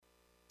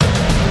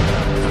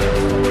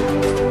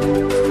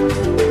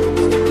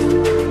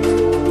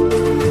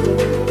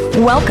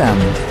Welcome.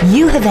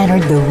 You have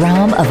entered the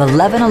realm of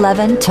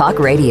 1111 Talk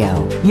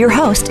Radio. Your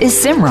host is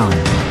Simran.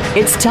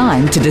 It's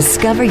time to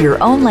discover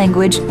your own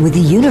language with the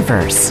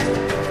universe.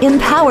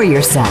 Empower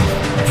yourself,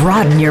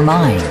 broaden your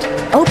mind,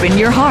 open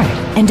your heart,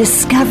 and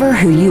discover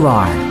who you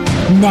are.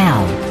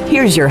 Now,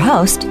 here's your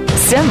host,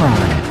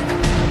 Simran.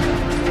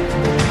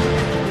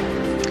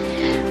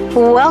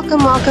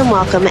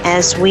 Welcome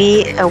as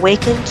we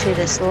awaken to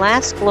this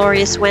last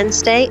glorious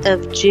Wednesday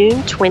of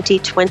June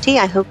 2020.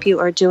 I hope you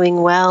are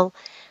doing well.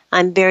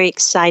 I'm very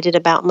excited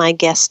about my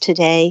guest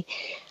today.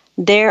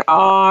 There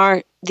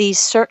are these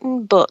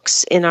certain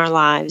books in our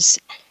lives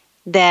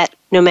that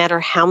no matter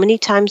how many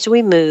times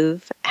we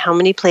move, how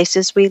many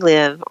places we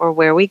live, or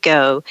where we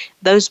go,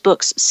 those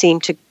books seem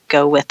to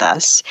go with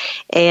us.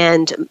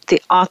 And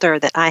the author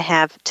that I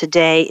have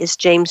today is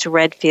James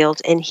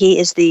Redfield, and he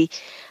is the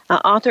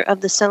author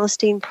of the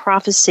Celestine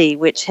Prophecy,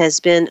 which has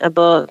been a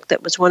book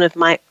that was one of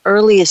my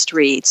earliest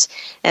reads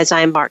as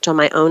I embarked on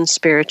my own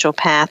spiritual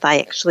path. I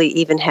actually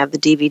even have the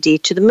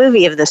DVD to the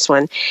movie of this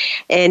one,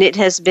 and it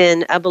has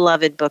been a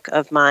beloved book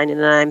of mine,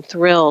 and I'm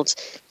thrilled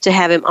to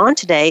have him on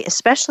today,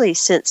 especially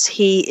since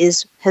he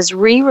has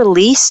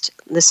re-released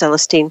the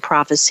Celestine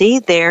Prophecy.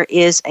 There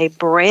is a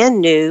brand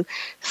new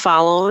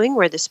following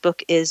where this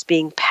book is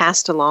being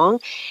passed along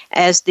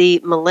as the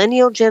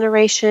millennial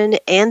generation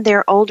and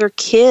their older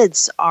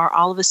kids are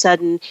all of a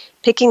sudden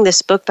picking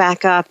this book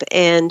back up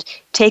and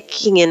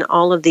taking in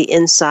all of the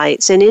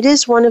insights. And it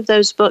is one of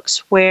those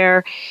books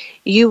where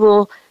you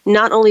will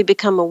not only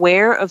become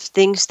aware of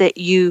things that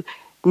you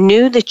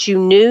knew,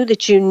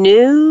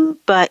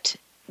 but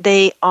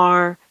they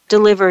are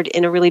delivered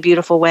in a really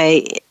beautiful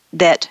way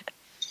that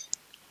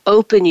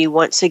open you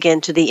once again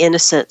to the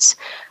innocence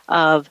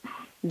of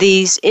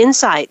these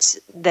insights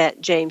that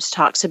James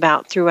talks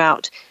about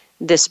throughout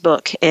this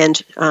book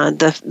and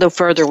the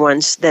further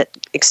ones that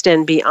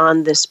extend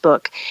beyond this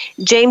book.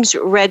 James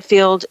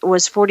Redfield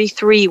was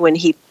 43 when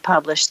he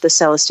published the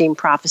Celestine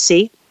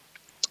Prophecy.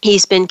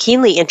 He's been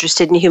keenly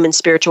interested in human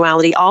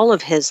spirituality all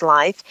of his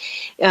life,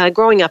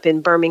 growing up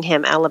in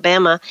Birmingham,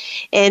 Alabama.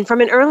 And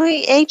from an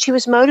early age, he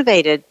was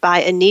motivated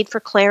by a need for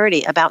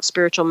clarity about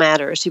spiritual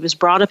matters. He was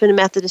brought up in a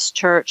Methodist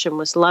church and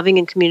was loving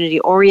and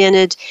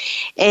community-oriented.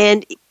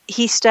 And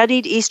he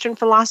studied Eastern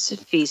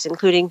philosophies,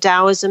 including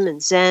Taoism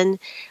and Zen,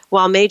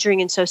 while majoring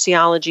in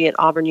sociology at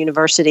Auburn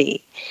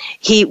University.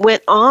 He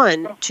went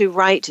on to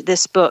write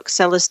this book,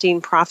 Celestine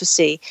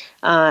Prophecy.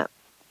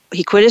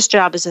 He quit his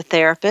job as a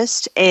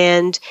therapist,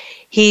 and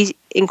he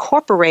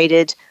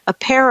incorporated a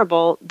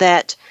parable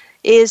that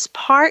is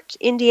part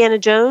Indiana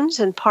Jones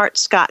and part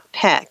Scott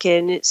Peck,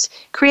 and it's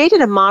created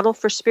a model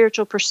for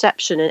spiritual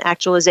perception and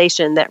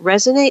actualization that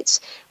resonates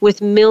with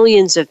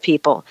millions of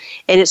people,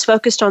 and it's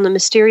focused on the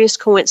mysterious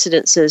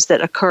coincidences that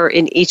occur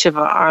in each of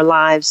our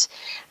lives.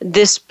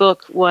 This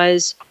book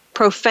was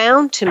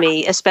profound to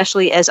me,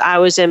 especially as I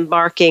was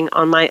embarking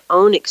on my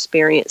own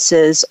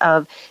experiences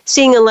of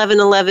seeing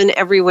 1111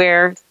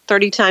 everywhere,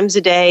 30 times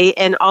a day,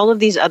 and all of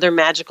these other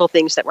magical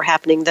things that were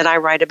happening that I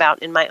write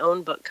about in my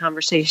own book,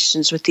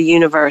 Conversations with the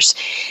Universe.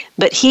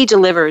 But he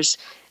delivers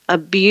a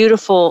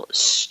beautiful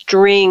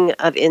string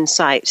of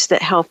insights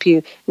that help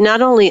you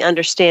not only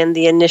understand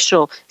the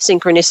initial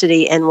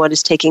synchronicity and what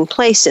is taking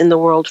place in the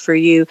world for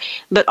you,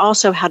 but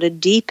also how to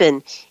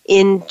deepen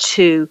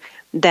into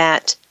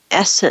that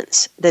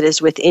essence that is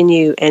within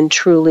you and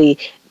truly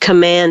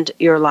command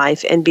your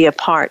life and be a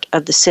part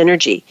of the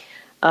synergy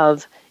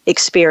of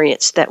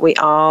experience that we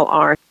all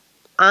are.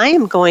 I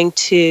am going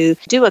to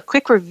do a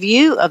quick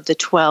review of the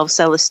 12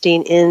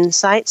 Celestine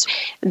insights.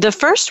 The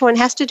first one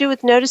has to do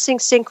with noticing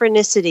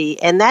synchronicity,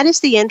 and that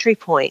is the entry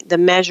point, the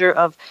measure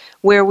of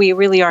where we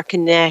really are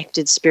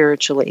connected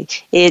spiritually.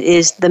 It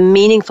is the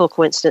meaningful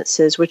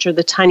coincidences, which are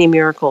the tiny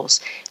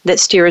miracles that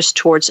steer us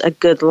towards a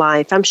good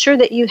life. I'm sure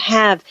that you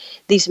have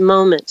these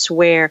moments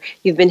where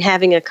you've been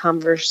having a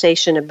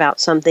conversation about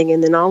something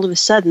and then all of a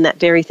sudden that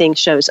very thing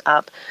shows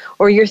up,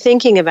 or you're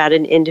thinking about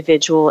an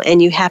individual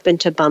and you happen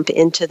to bump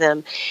into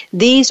them.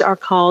 These are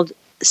called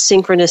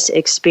synchronous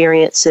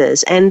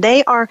experiences, and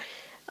they are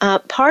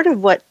part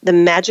of what the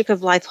magic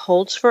of life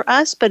holds for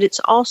us, but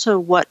it's also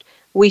what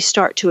we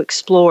start to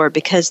explore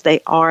because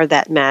they are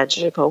that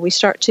magical. We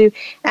start to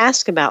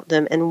ask about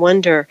them and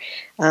wonder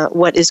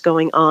what is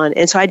going on.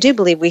 And so I do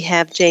believe we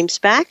have James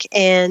back,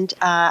 and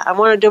I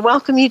wanted to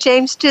welcome you,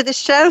 James, to the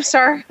show.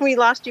 Sorry, we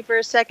lost you for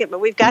a second, but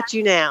we've got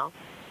you now.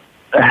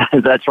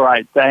 That's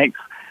right. Thanks.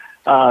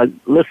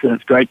 Listen,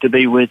 it's great to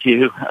be with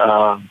you.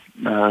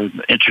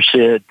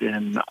 Interested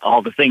in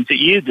all the things that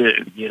you do,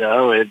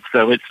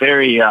 so it's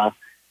very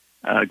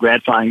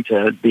gratifying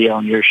to be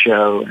on your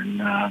show,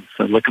 and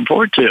so looking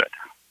forward to it.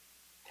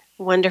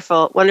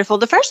 Wonderful, wonderful.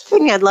 The first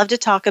thing I'd love to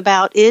talk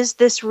about is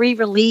this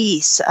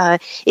re-release.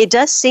 It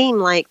does seem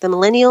like the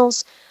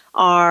millennials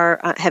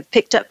have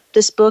picked up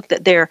this book,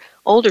 that they're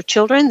older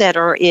children that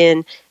are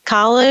in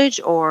college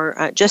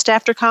or just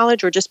after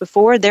college or just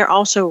before, they're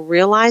also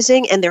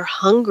realizing, and they're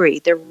hungry.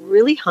 They're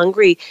really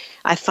hungry,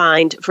 I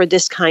find, for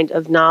this kind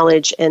of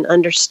knowledge and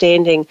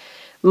understanding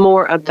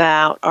more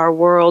about our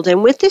world.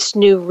 And with this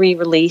new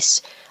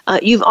re-release,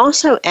 you've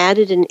also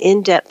added an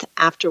in-depth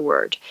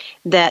afterword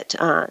that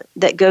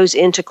goes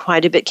into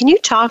quite a bit. Can you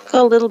talk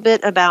a little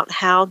bit about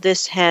how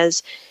this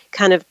has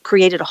kind of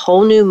created a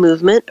whole new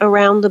movement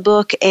around the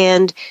book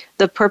and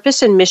the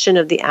purpose and mission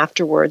of the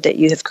afterword that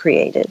you have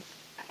created?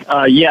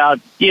 Yeah,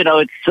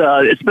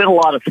 it's been a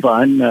lot of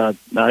fun.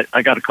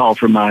 I got a call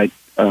from my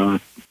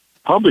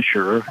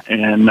publisher,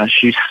 and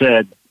she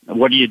said,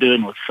 "What are you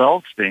doing with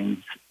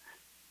Celestine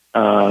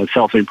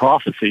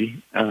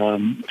Prophecy?"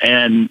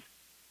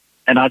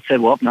 And I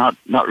said, "Well, not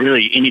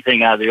really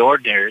anything out of the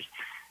ordinary."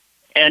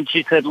 And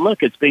she said,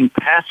 "Look, it's being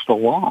passed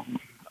along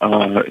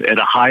at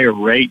a higher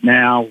rate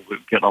now.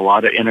 We've got a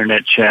lot of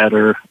internet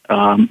chatter,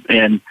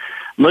 and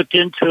looked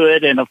into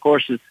it. And of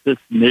course, it's this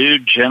new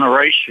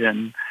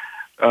generation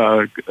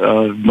of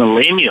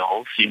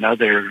millennials.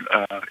 They're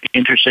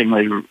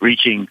interestingly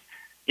reaching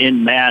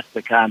in mass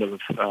the kind of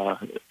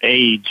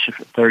age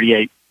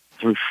 38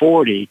 through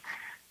 40,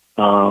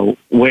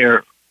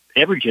 where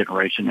every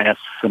generation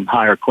asks some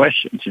higher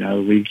questions.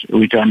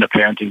 We've done the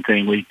parenting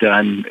thing. We've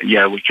done,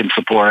 we can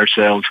support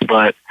ourselves,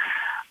 but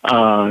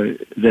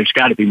there's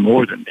got to be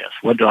more than this.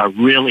 What do I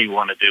really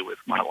want to do with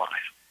my life?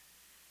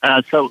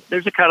 So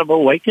there's a kind of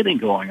awakening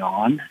going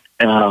on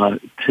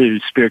to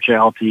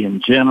spirituality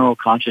in general,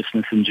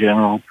 consciousness in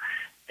general,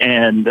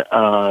 and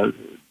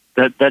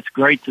that's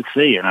great to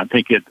see. And I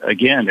think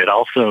it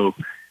also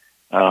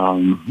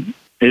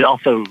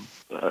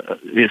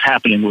is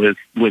happening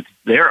with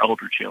their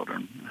older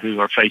children who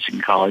are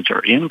facing college or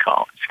in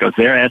college, because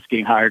they're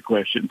asking higher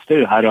questions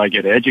too. How do I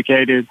get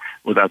educated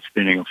without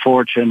spending a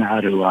fortune?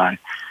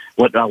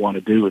 What do I want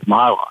to do with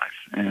my life?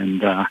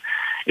 And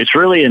it's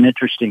really an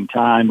interesting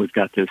time. We've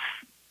got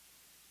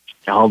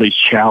all these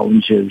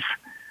challenges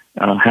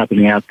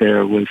happening out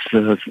there with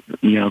some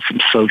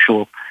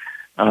social,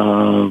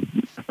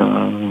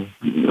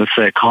 let's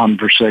say,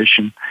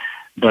 conversation,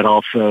 but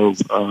also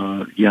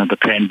the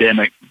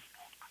pandemic.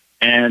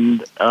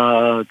 And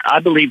I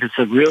believe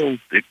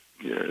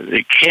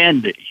it can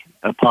be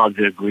a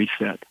positive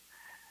reset,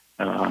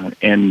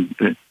 and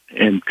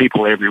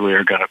people everywhere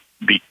are going to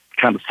be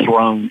kind of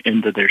thrown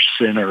into their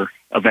center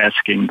of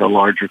asking the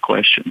larger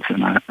questions.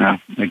 And I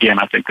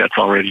think that's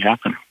already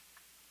happening.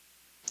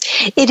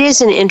 It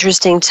is an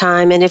interesting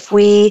time, and if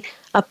we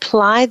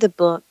apply the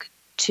book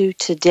to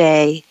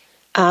today,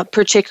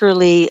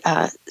 particularly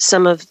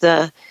some of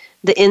the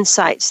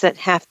insights that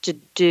have to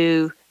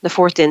do, the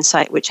fourth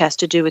insight, which has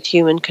to do with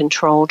human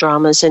control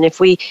dramas. And if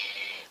we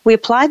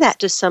apply that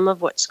to some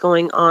of what's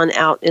going on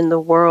out in the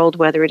world,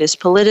 whether it is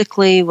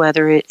politically,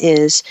 whether it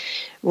is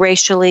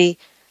racially,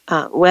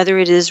 whether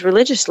it is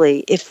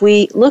religiously, if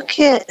we look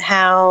at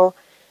how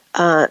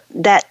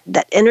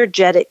that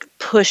energetic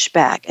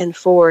pushback and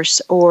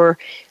force, or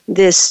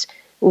this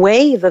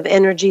wave of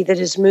energy that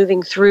is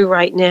moving through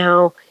right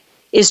now,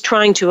 is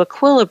trying to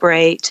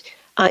equilibrate,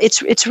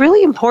 it's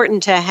really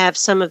important to have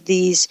some of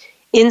these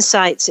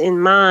insights in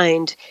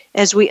mind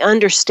as we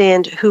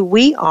understand who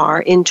we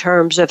are in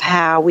terms of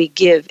how we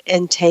give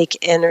and take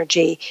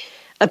energy,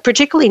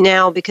 particularly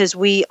now, because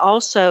we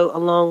also,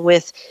 along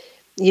with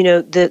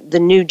the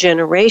new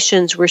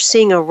generations, we're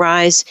seeing a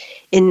rise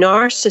in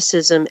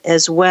narcissism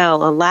as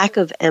well, a lack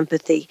of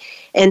empathy.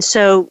 And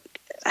so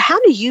how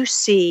do you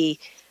see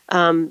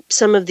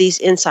some of these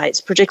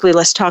insights, particularly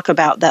let's talk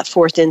about that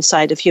fourth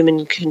insight of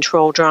human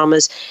control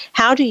dramas,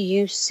 how do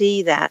you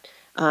see that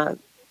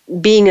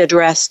being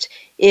addressed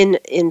in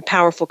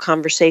powerful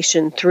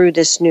conversation through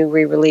this new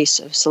re-release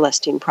of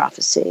Celestine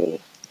Prophecy?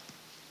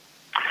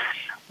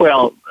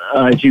 Well,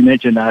 as you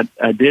mentioned, I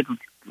did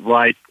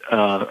write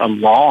a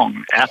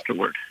long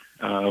afterward,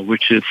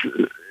 which is,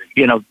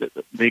 the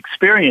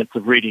experience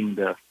of reading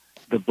the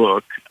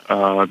book,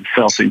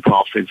 Celestine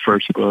Prophecy, the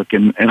first book,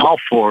 and all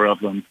four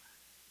of them,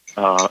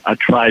 I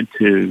tried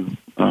to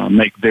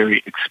make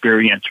very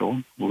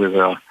experiential with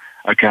a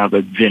kind of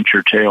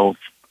adventure tale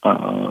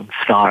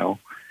style.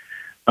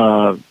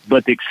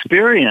 But the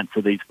experience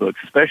of these books,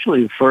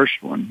 especially the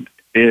first one,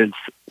 it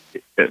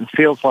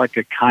feels like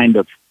a kind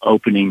of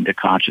opening to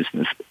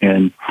consciousness.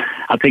 And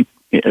I think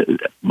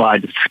by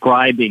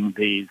describing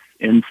these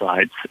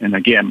insights, and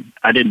again,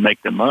 I didn't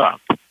make them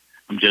up,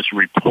 I'm just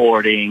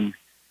reporting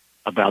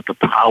about the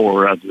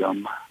power of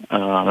them.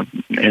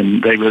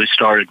 And they really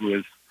started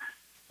with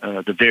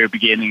the very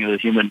beginning of the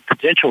human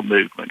potential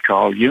movement,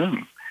 Carl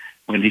Jung.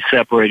 When he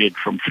separated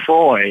from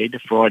Freud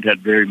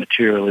had very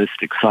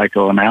materialistic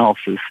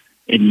psychoanalysis,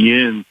 and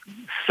Jung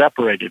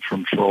separated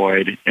from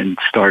Freud and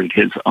started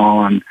his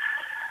own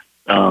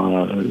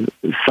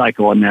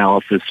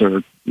psychoanalysis,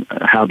 or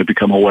how to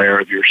become aware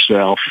of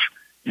yourself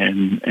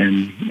and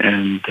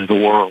the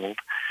world.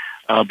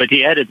 But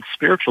he added a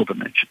spiritual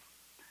dimension,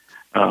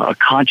 a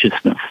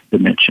consciousness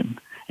dimension.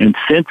 And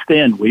since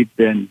then, we've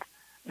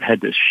had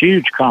this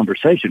huge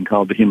conversation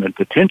called the human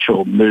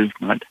potential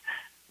movement,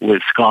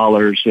 with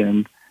scholars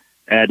and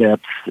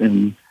adepts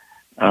and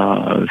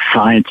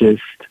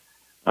scientists,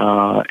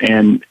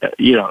 and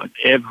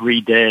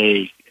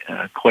everyday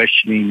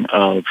questioning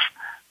of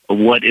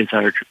what is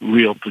our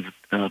real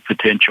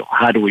potential?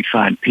 How do we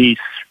find peace?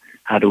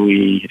 How do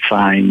we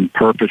find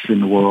purpose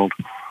in the world?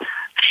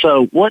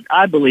 So what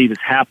I believe is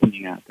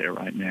happening out there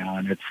right now,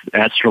 and it's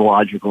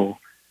astrological.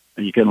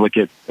 You can look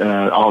at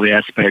all the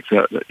aspects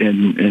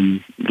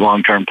in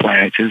long-term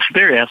planets. It's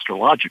very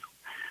astrological,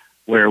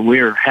 where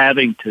we're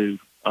having to,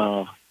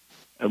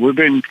 we're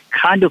being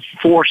kind of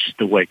forced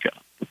to wake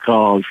up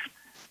because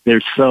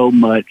there's so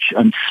much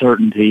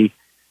uncertainty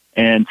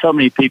and so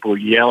many people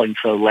yelling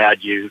so loud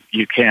you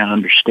can't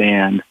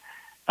understand,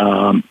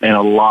 and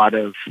a lot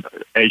of,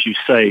 as you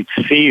say,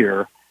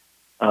 fear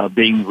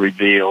being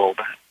revealed,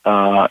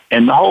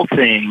 and the whole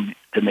thing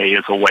to me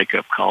is a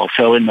wake-up call.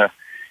 So in the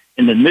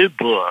new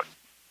book,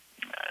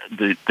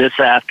 this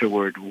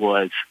afterward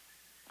was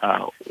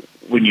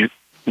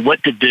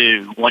what to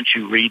do once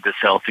you read the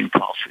Celestine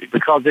Prophecy,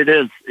 because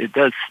it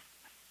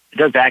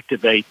does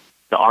activate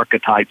the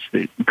archetypes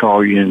that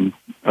Carl Jung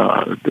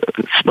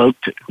spoke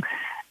to.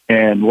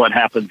 And what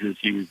happens is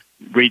you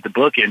read the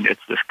book, and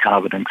it's this kind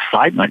of an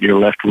excitement. You're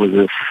left with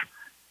this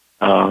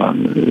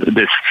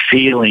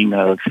feeling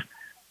of,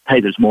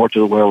 hey, there's more to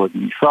the world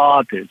than you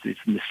thought. There's these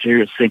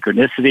mysterious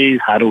synchronicities.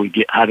 How do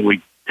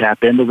we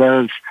tap into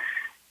those?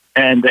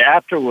 And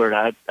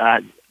afterward,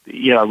 I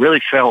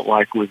really felt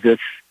like with the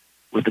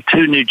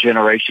two new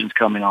generations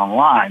coming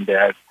online,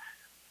 that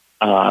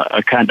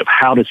a kind of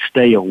how to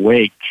stay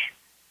awake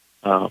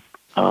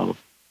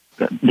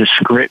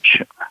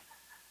description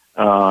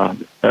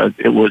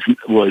it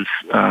was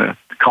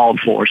called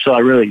for. So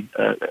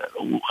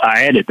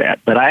I added that,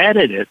 but I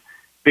added it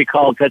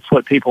because that's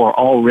what people are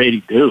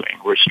already doing.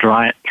 We're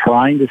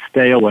trying to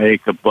stay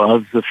awake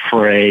above the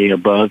fray,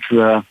 above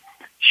the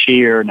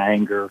fear and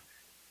anger,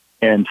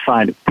 and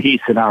find a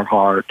peace in our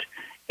heart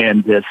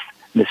and this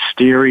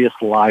mysterious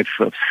life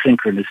of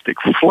synchronistic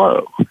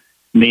flow,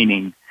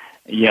 meaning,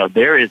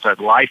 there is a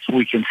life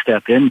we can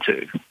step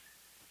into,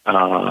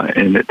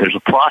 and that there's a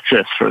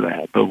process for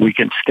that, but we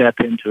can step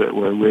into it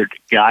where we're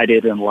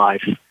guided in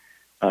life,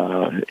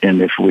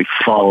 and if we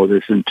follow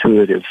this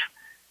intuitive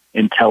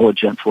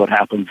intelligence, what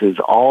happens is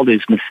all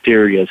these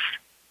mysterious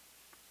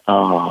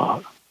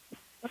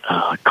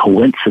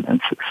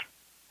coincidences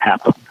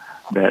happen.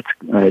 That's,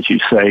 as you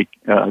say,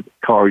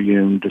 Carl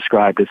Jung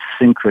described as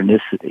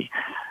synchronicity.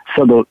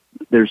 So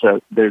there's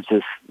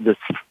this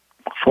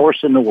force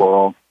in the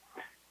world,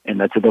 and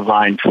that's a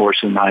divine force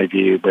in my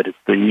view, but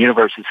the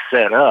universe is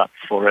set up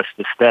for us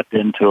to step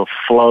into a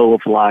flow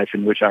of life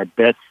in which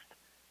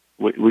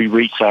we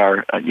reach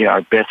our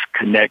best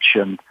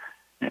connection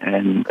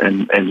and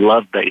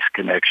love-based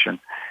connection,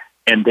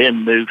 and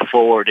then move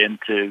forward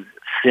into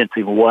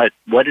sensing what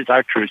is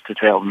our truth to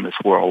tell in this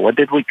world.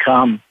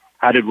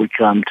 How did we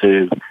come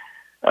to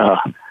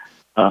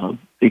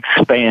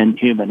expand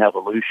human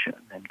evolution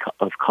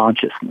of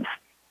consciousness?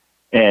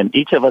 And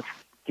each of us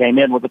came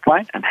in with a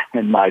plan,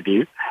 in my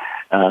view,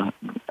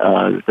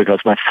 because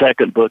my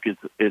second book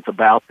is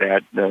about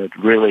that,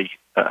 really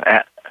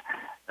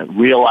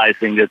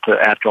realizing that the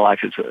afterlife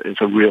is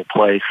a real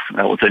place.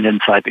 That was an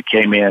insight that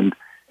came in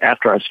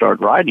after I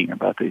started writing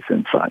about these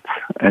insights.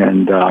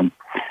 And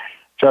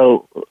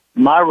so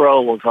my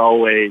role was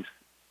always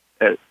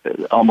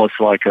almost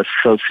like a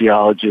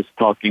sociologist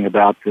talking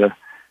about the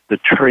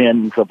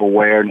trends of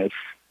awareness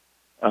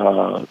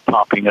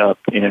popping up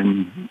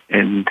in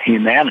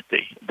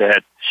humanity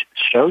that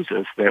shows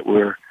us that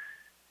we're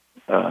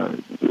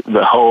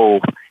the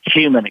whole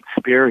human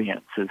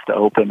experience is to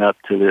open up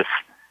to this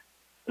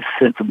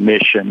sense of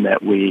mission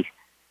that we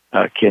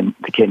can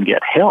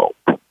get help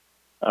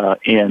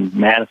in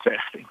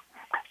manifesting.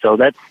 So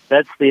that's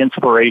the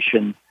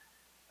inspiration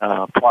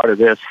part of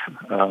this,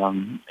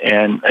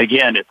 and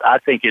again, I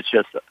think it's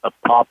just a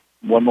pop,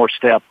 one more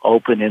step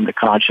open into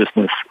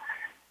consciousness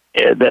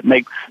that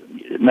makes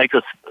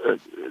us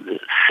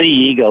see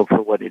ego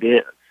for what it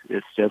is.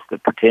 It's just a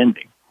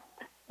pretending,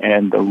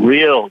 and the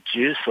real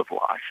juice of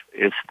life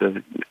is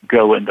to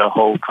go into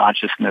whole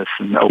consciousness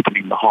and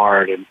opening the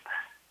heart, and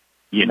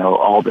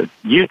all that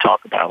you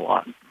talk about a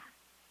lot.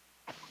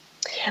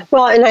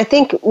 Well, and I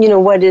think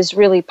what is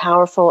really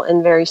powerful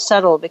and very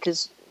subtle,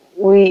 because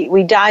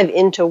we dive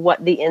into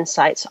what the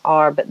insights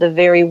are, but the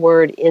very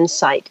word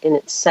insight in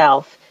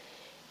itself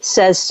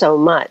says so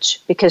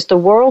much, because the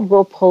world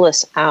will pull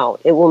us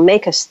out. It will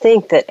make us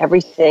think that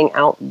everything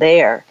out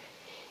there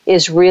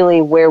is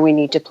really where we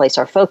need to place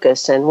our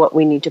focus and what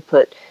we need to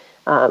put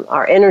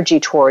our energy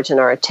towards and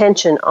our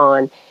attention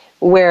on,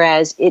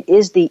 whereas it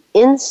is the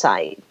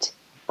insight.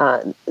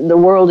 The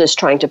world is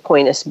trying to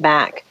point us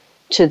back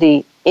to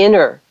the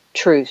inner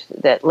truth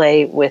that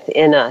lay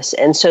within us.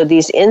 And so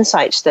these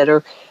insights that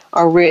are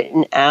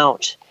written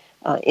out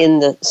in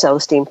the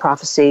Celestine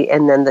Prophecy,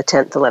 and then the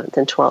 10th, 11th,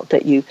 and 12th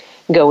that you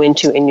go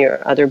into in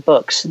your other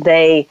books,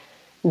 they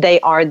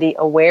are the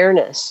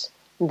awareness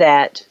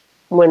that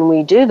when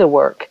we do the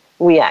work,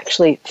 we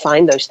actually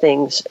find those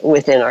things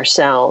within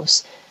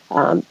ourselves.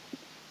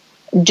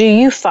 Do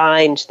you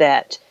find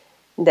that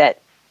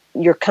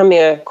you're coming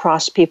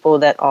across people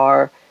that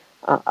are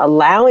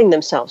allowing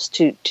themselves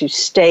to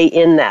stay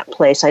in that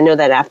place. I know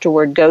that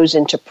afterward goes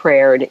into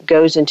prayer, and it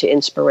goes into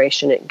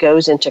inspiration, it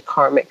goes into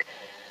karmic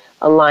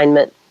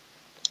alignment.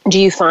 Do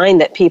you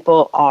find that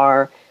people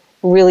are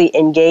really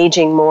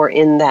engaging more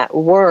in that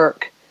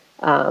work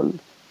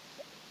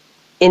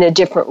in a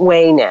different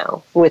way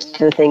now with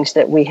the things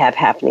that we have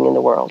happening in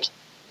the world?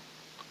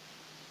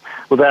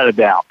 Without a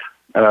doubt.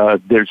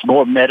 There's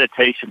more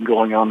meditation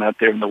going on out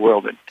there in the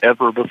world than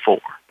ever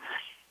before.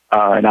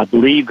 And I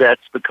believe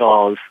that's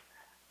because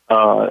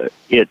we're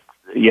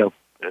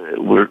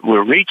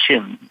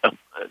reaching,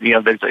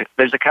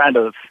 there's a kind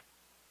of,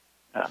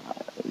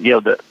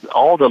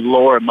 all the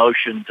lower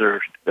emotions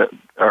are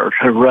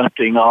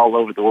erupting all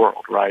over the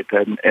world, right?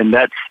 And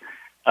that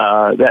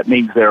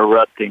means they're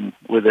erupting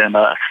within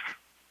us.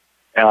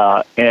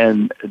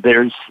 And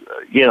there's,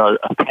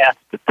 a path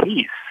to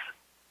peace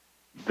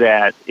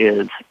that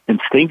is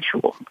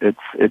instinctual.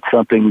 It's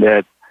something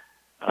that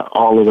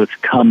all of us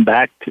come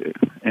back to.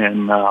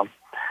 And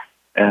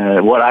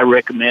what I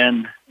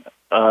recommend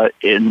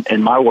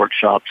in my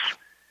workshops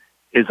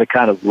is a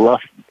kind of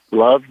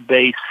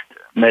love-based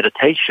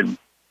meditation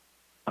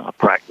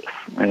practice.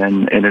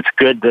 And it's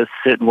good to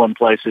sit in one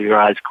place with your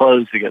eyes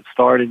closed to get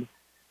started,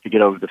 to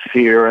get over the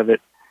fear of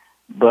it.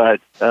 But,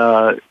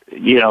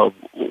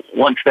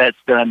 once that's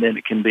done, then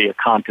it can be a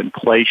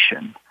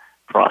contemplation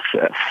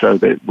process so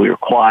that we're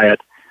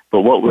quiet.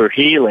 But what we're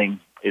healing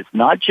is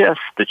not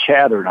just the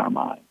chatter in our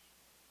mind.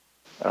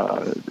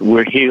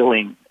 We're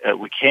healing,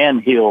 we can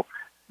heal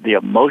the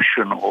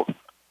emotional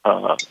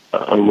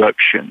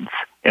eruptions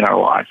in our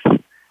life.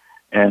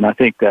 And I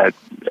think that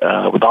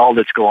with all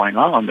that's going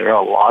on, there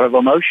are a lot of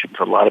emotions.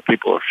 A lot of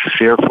people are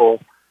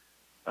fearful,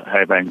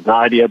 have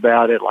anxiety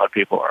about it. A lot of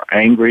people are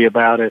angry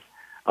about it.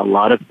 A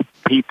lot of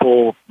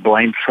people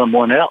blame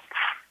someone else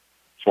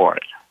for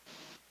it.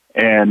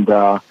 And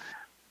to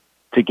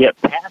get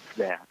past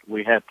that,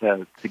 we have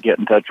to get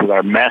in touch with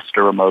our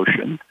master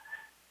emotion,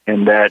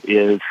 and that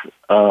is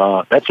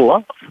that's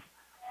love.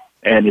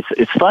 And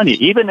it's funny,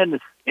 even in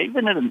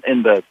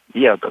the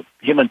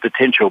human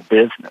potential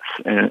business,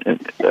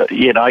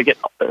 and I get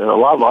a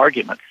lot of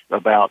arguments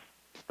about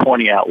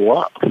pointing out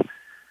love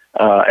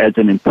as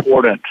an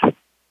important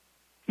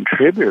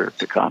contributor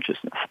to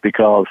consciousness,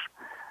 because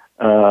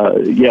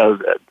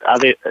I'm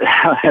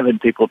having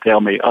people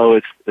tell me, oh,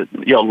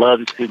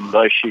 love is too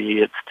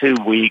mushy, it's too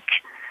weak,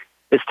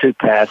 it's too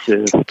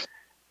passive.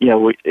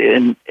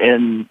 And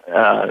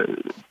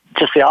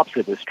just the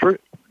opposite is true.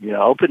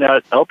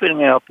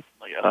 Opening up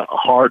a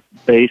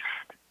heart-based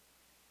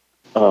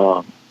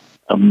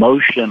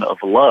emotion of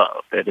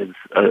love that is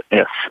a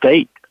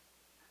state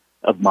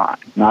of mind,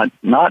 not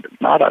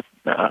a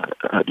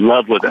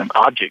love with an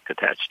object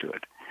attached to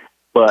it,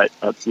 but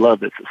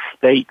love is a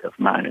state of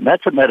mind. And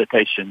that's a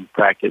meditation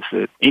practice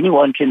that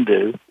anyone can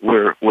do.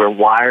 We're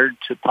wired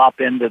to pop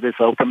into this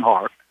open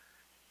heart.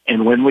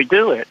 And when we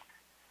do it,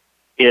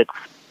 it's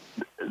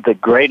the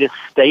greatest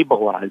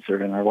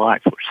stabilizer in our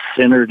life. We're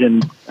centered in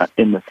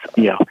the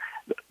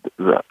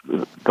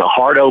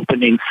heart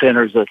opening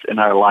centers us in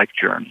our life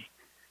journey.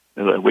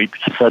 We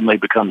suddenly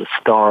become the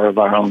star of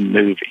our own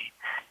movie.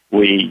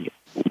 We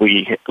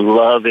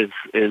love is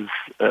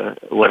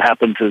what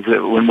happens is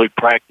that when we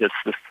practice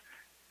this,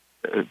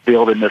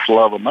 building this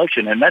love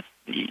emotion, and that's,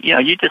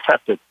 you just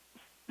have to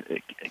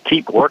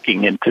keep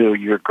working until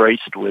you're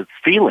graced with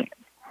feeling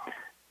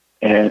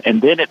it.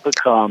 And then it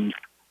becomes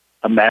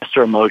a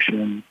master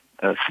emotion,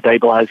 a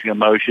stabilizing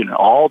emotion.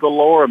 All the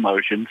lower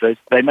emotions,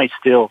 they may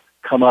still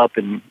come up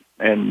and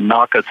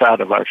knock us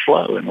out of our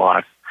flow in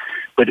life,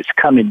 but it's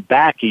coming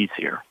back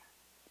easier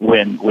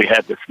when we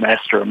have this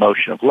master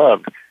emotion of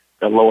love.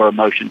 The lower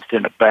emotions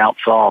tend to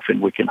bounce off,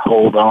 and we can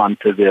hold on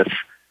to this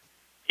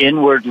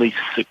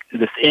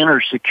this inner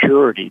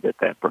security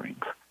that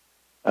brings.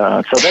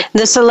 So that's,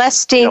 the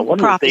Celestine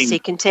Prophecy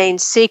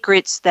contains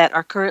secrets that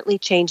are currently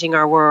changing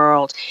our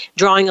world.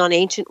 Drawing on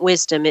ancient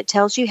wisdom, it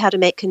tells you how to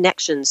make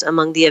connections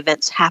among the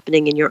events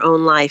happening in your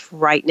own life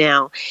right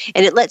now.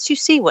 And it lets you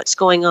see what's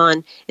going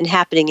on and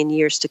happening in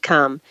years to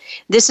come.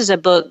 This is a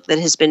book that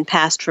has been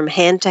passed from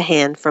hand to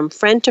hand, from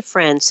friend to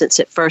friend, since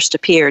it first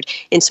appeared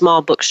in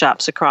small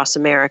bookshops across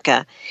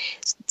America.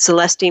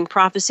 Celestine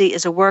Prophecy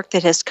is a work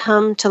that has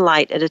come to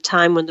light at a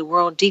time when the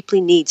world deeply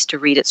needs to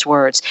read its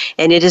words,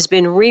 and it has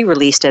been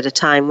re-released at a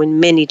time when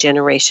many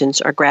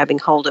generations are grabbing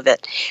hold of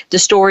it. The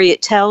story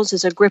it tells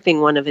is a gripping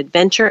one of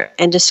adventure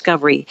and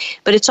discovery,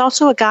 but it's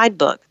also a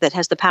guidebook that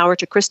has the power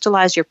to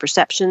crystallize your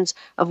perceptions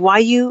of why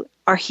you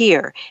are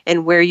here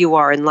and where you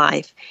are in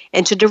life,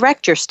 and to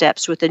direct your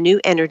steps with a new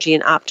energy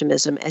and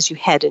optimism as you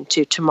head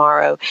into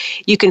tomorrow.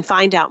 You can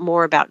find out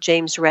more about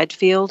James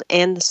Redfield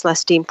and the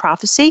Celestine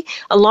Prophecy,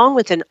 along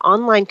with an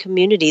online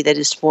community that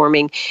is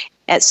forming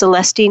at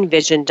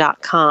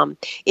CelestineVision.com.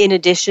 In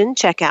addition,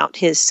 check out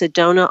his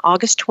Sedona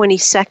August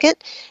 22nd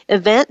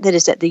event that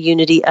is at the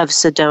Unity of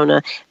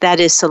Sedona. That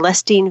is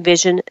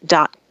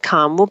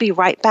CelestineVision.com. We'll be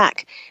right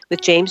back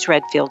with James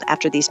Redfield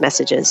after these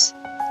messages.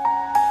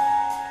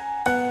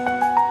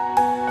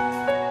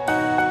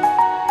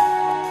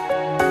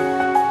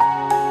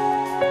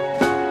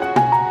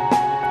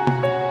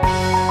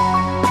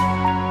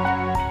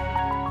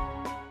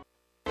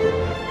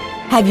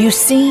 Have you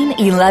seen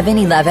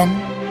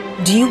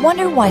 1111? Do you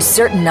wonder why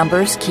certain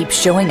numbers keep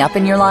showing up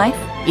in your life?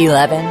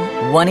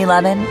 11,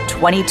 111,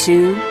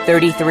 22,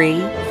 33,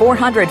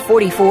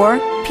 444.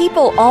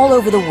 People all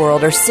over the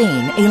world are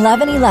seeing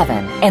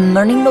 1111 and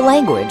learning the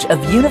language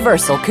of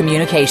universal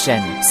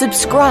communication.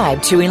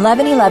 Subscribe to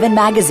 1111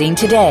 Magazine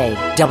today.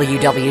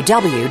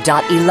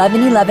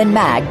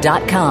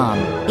 www.1111mag.com.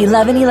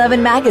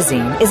 1111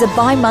 Magazine is a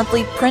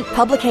bi-monthly print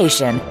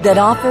publication that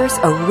offers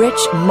a rich,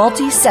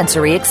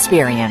 multi-sensory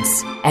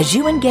experience. As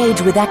you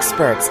engage with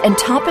experts and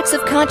topics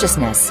of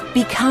consciousness,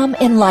 become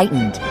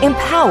enlightened,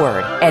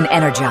 empowered, and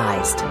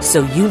energized,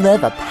 so you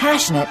live a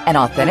passionate and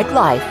authentic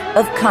life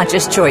of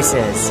conscious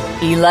choices.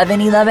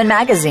 1111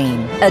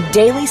 Magazine, a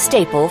daily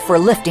staple for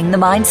lifting the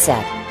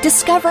mindset,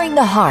 discovering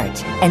the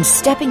heart, and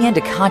stepping into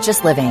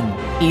conscious living.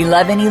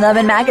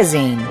 1111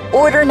 Magazine.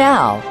 Order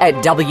now at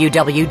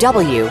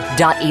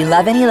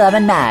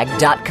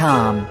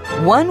www.1111mag.com.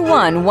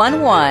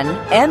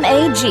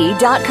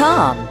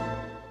 1111mag.com.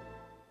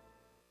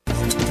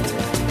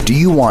 Do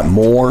you want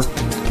more?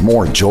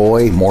 More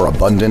joy, more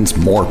abundance,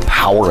 more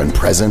power and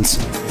presence?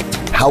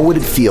 How would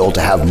it feel to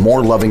have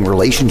more loving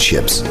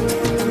relationships?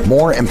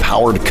 More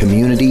empowered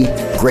community,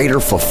 greater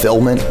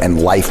fulfillment,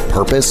 and life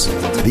purpose?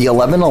 The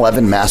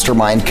 1111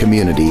 Mastermind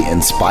community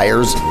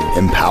inspires,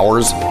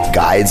 empowers,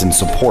 guides, and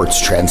supports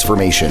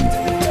transformation.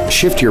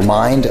 Shift your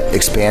mind,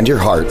 expand your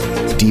heart,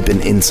 deepen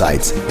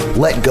insights,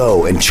 let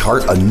go and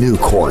chart a new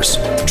course,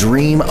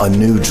 dream a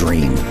new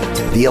dream.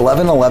 The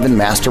 1111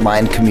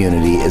 Mastermind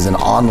community is an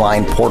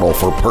online portal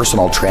for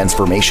personal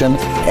transformation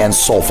and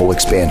soulful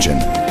expansion.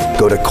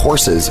 Go to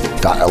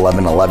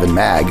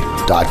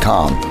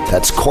courses.1111mag.com.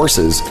 That's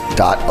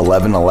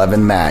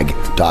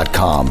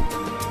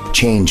courses.1111mag.com.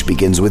 Change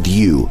begins with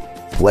you.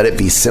 Let it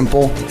be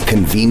simple,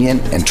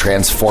 convenient, and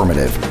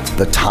transformative.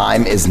 The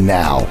time is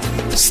now.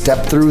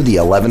 Step through the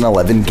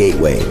 1111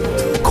 gateway.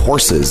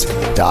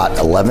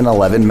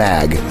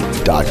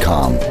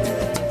 Courses.1111mag.com.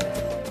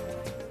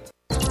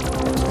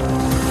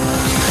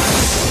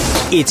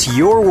 It's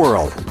your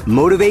world.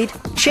 Motivate,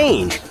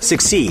 change,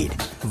 succeed.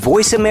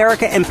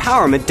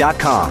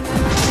 VoiceAmericaEmpowerment.com.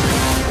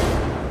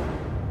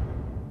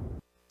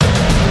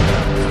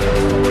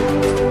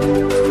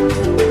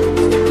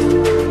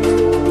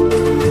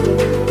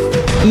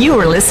 You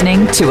are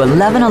listening to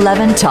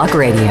 1111 Talk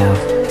Radio.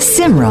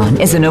 Simran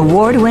is an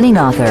award-winning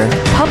author,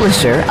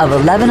 publisher of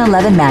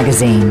 1111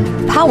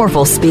 Magazine,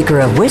 powerful speaker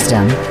of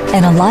wisdom,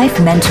 and a life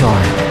mentor.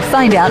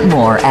 Find out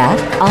more at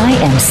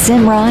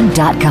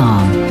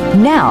IamSimran.com.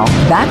 Now,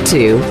 back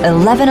to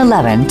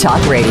 1111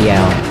 Talk Radio.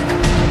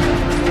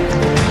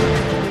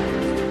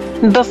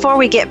 Before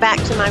we get back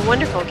to my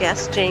wonderful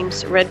guest,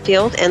 James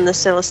Redfield and the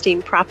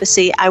Celestine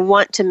Prophecy, I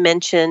want to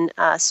mention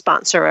a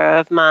sponsor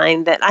of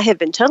mine that I have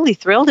been totally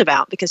thrilled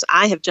about because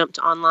I have jumped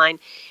online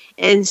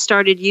and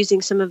started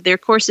using some of their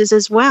courses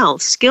as well.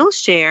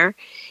 Skillshare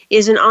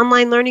is an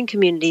online learning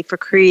community for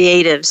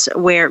creatives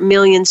where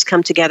millions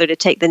come together to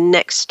take the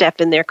next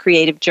step in their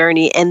creative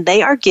journey, and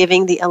they are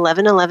giving the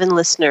 1111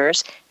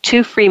 listeners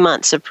 2 free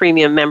months of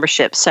premium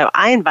membership. So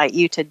I invite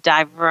you to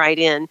dive right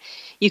in.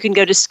 You can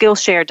go to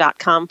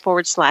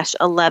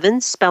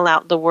Skillshare.com/11, spell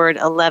out the word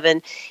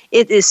 11.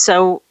 It is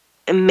so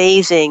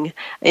amazing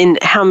in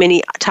how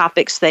many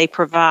topics they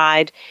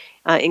provide,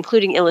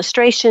 including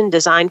illustration,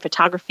 design,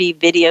 photography,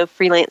 video,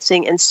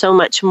 freelancing, and so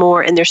much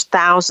more. And there's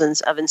thousands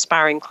of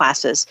inspiring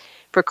classes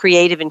for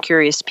creative and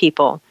curious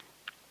people.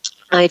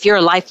 If you're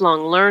a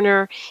lifelong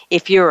learner,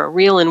 if you're a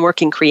real and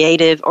working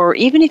creative, or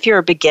even if you're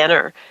a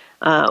beginner,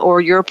 or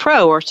you're a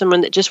pro or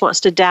someone that just wants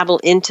to dabble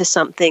into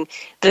something,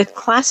 the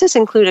classes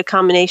include a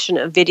combination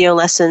of video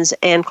lessons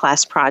and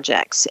class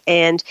projects.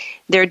 And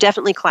there are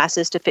definitely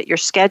classes to fit your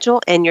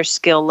schedule and your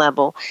skill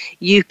level.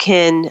 You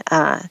can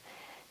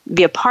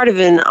be a part of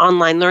an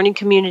online learning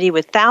community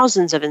with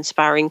thousands of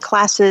inspiring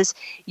classes.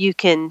 You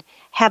can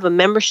have a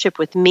membership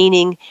with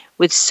meaning,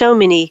 with so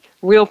many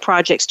real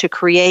projects to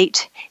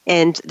create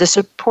and the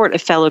support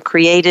of fellow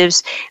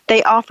creatives.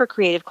 They offer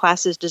creative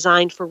classes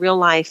designed for real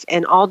life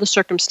and all the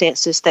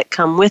circumstances that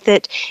come with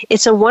it.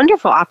 It's a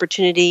wonderful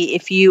opportunity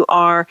if you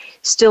are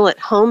still at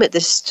home at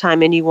this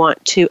time and you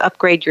want to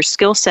upgrade your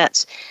skill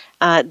sets.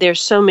 There's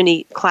so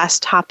many class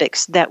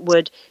topics that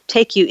would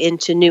take you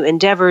into new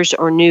endeavors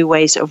or new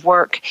ways of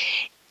work.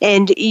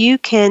 And you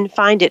can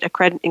find it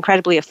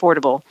incredibly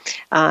affordable.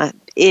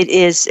 It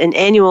is an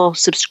annual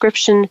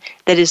subscription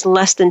that is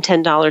less than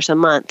 $10 a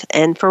month.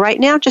 And for right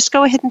now, just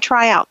go ahead and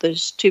try out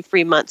those 2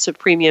 free months of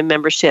premium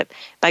membership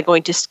by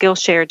going to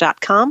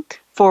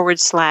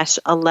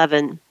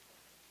Skillshare.com/11.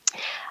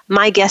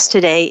 My guest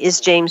today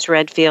is James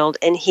Redfield,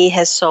 and he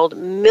has sold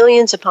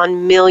millions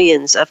upon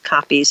millions of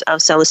copies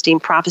of Celestine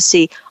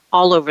Prophecy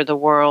all over the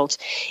world.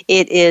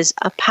 It is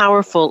a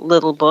powerful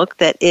little book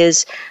that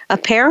is a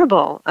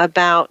parable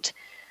about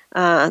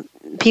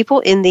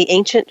people in the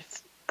ancient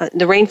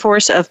the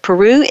rainforests of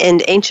Peru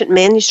and ancient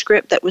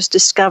manuscript that was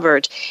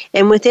discovered.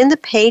 And within the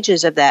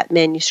pages of that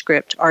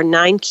manuscript are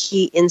 9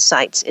 key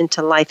insights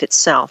into life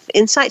itself,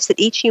 insights that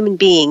each human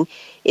being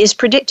is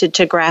predicted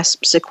to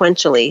grasp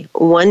sequentially,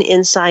 one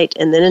insight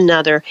and then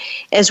another,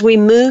 as we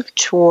move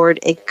toward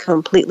a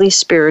completely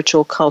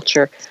spiritual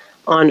culture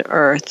on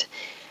Earth.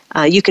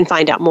 You can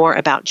find out more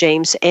about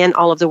James and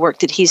all of the work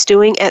that he's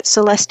doing at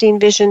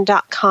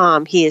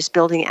CelestineVision.com. He is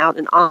building out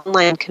an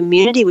online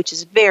community, which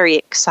is very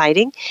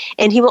exciting,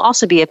 and he will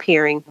also be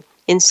appearing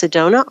in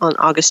Sedona on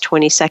August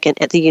 22nd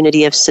at the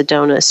Unity of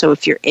Sedona. So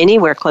if you're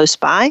anywhere close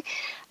by,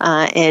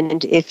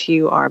 and if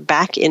you are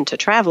back into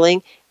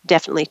traveling,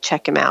 definitely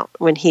check him out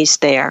when he's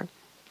there.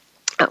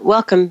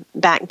 Welcome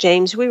back,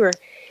 James. We were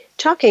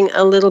talking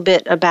a little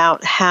bit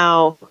about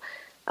how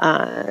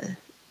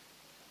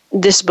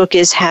this book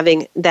is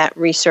having that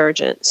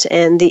resurgence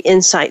and the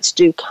insights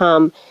do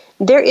come.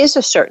 There is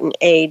a certain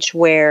age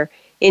where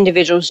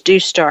individuals do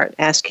start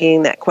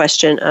asking that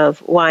question of,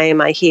 why am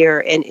I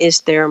here and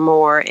is there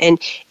more? And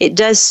it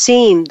does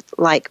seem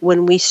like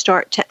when we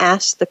start to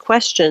ask the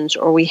questions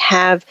or we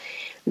have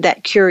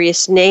that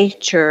curious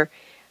nature,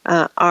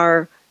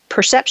 our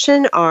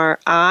perception, our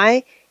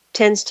eye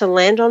tends to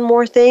land on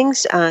more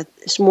things.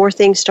 More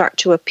things start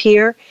to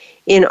appear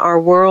in our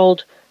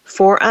world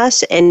for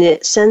us, and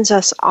it sends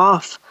us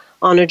off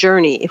on a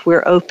journey if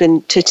we're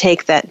open to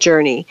take that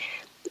journey.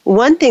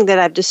 One thing that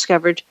I've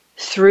discovered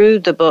through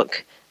the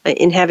book,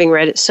 in having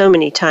read it so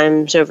many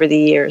times over the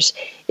years,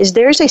 is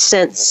there's a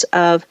sense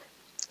of,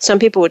 some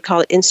people would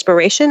call it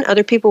inspiration,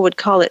 other people would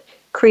call it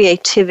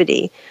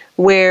creativity,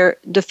 where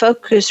the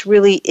focus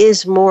really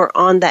is more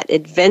on that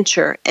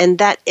adventure, and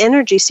that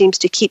energy seems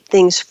to keep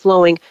things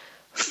flowing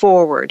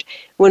forward.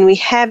 When we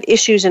have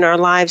issues in our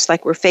lives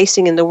like we're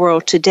facing in the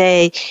world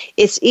today,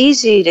 it's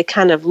easy to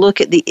kind of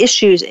look at the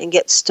issues and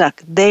get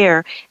stuck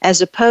there as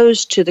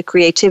opposed to the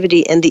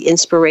creativity and the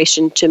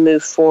inspiration to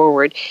move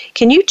forward.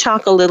 Can you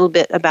talk a little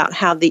bit about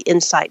how the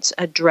insights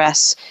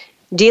address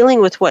dealing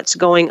with what's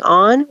going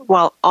on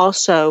while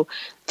also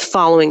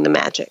following the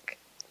magic?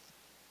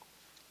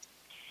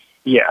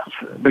 Yes,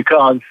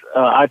 because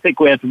I think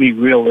we have to be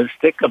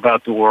realistic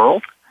about the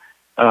world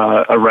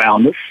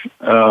around us,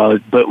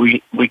 but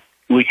we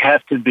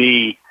have to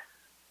be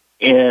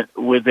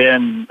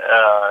within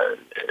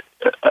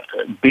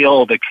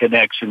build a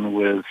connection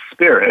with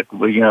spirit,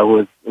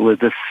 with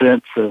this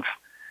sense of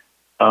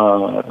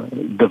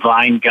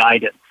divine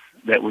guidance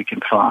that we can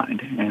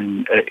find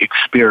and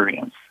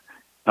experience.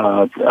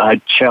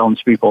 I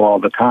challenge people all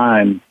the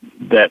time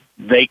that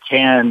they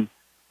can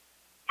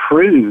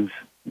prove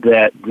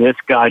that this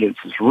guidance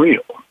is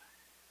real,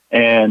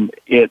 and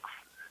it's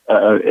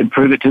and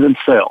prove it to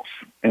themselves.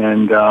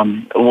 And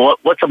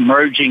what's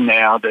emerging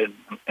now,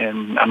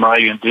 and I'm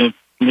writing a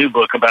new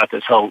book about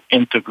this whole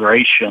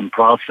integration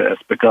process,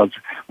 because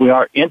we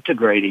are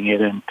integrating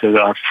it into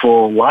our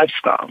full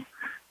lifestyle.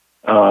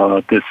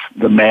 The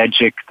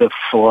magic, the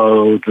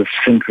flow, the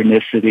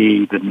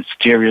synchronicity, the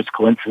mysterious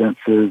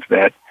coincidences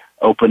that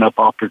open up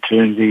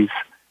opportunities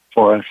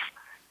for us.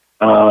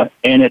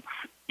 And it's,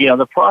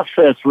 the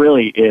process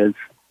really is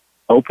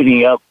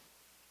opening up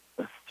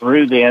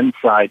through the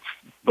insights,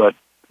 but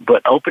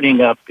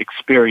opening up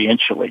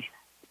experientially.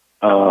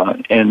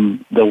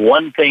 And the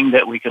one thing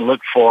that we can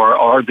look for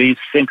are these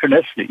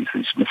synchronicities,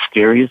 these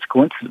mysterious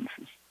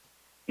coincidences.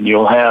 And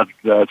you'll have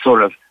the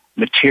sort of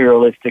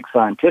materialistic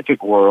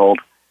scientific world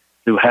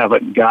who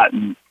haven't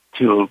gotten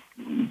to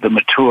the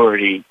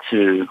maturity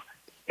to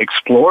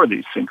explore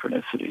these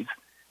synchronicities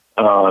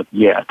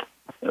yet.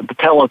 But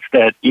tell us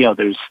that,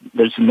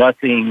 there's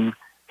nothing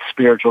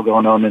spiritual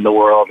going on in the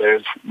world.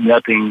 There's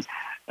nothing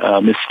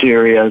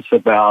mysterious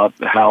about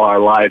how our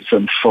lives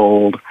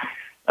unfold,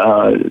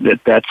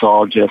 that's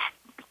all just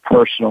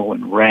personal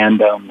and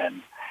random.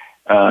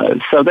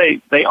 And so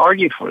they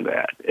argue for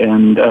that.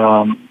 And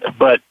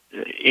but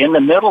in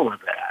the middle of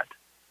that,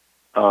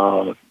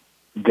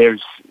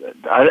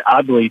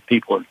 I believe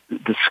people are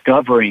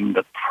discovering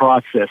the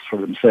process for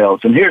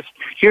themselves. And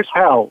here's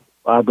how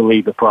I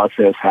believe the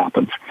process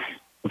happens.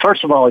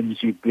 First of all,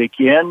 is you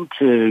begin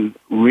to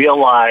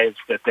realize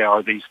that there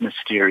are these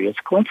mysterious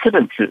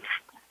coincidences.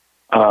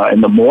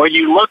 And the more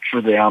you look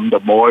for them,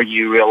 the more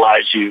you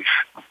realize you've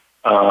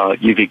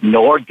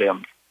ignored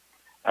them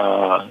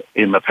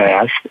in the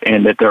past,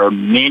 and that there are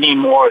many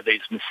more of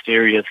these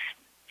mysterious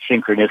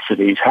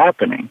synchronicities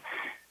happening.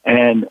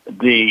 And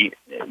the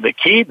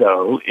key,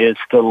 though, is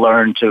to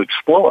learn to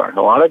explore.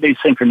 A lot of these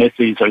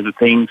synchronicities are the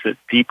things that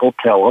people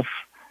tell us,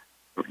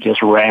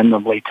 just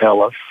randomly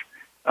tell us.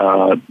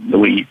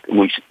 We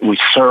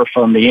surf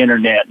on the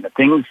internet, and the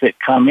things that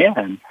come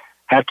in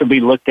have to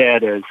be looked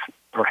at as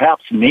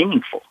perhaps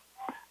meaningful.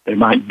 There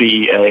might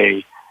be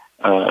an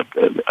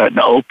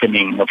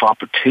opening of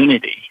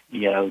opportunity.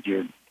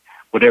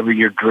 Whatever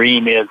your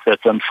dream is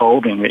that's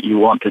unfolding that you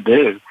want to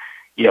do.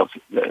 There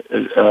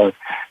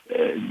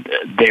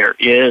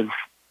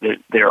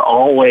are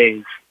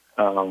always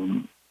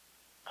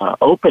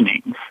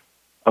openings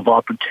of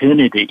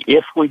opportunity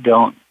if we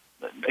don't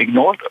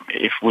ignore them,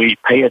 if we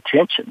pay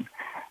attention.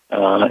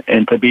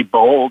 and to be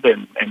bold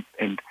and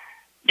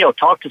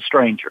talk to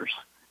strangers.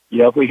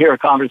 If we hear a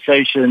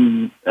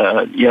conversation,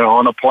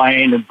 on a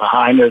plane and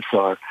behind us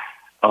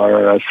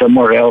or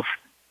somewhere else,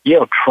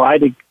 try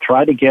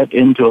to get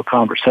into a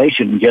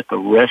conversation and get the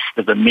rest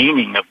of the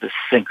meaning of this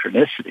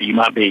synchronicity. You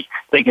might be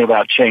thinking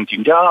about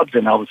changing jobs,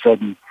 and all of a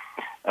sudden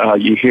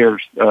you hear,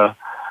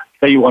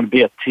 say you want to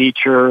be a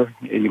teacher,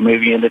 you're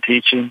moving into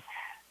teaching,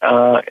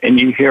 and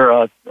you hear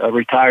a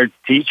retired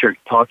teacher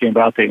talking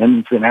about the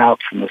ins and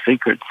outs and the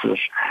secrets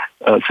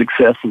of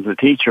success as a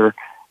teacher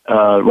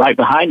right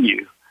behind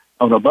you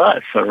on a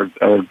bus or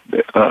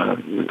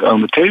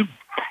on the tube.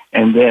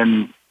 And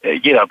then,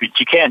 but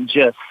you can't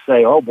just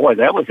say, oh, boy,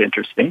 that was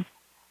interesting.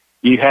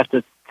 You have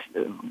to,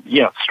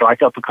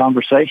 strike up a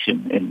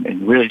conversation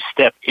and really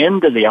step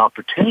into the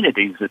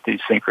opportunities that these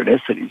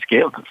synchronicities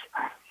give us.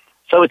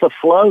 So it's a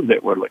flow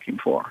that we're looking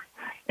for.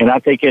 And I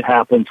think it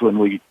happens when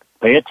we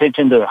pay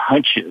attention to the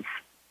hunches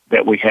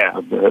that we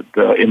have,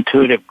 the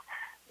intuitive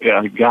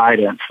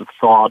guidance, the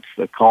thoughts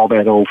that call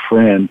that old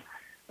friend,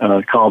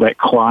 call that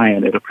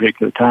client at a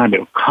particular time.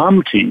 It'll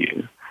come to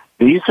you.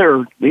 These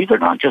are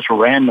not just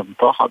random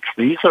thoughts.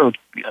 These are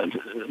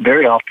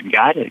very often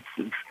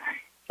guidances.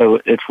 So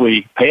if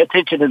we pay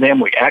attention to them,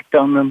 we act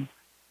on them,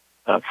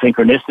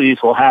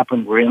 synchronicities will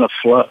happen. We're in a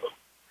flow.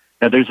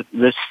 Now,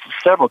 there's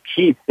several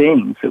key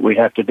things that we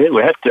have to do.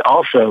 We have to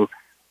also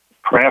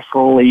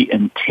prayerfully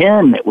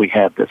intend that we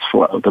have this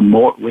flow. The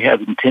more we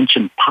have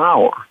intention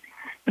power,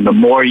 and the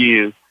more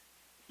you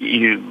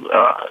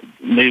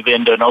move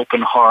into an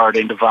open heart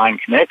and divine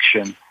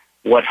connection,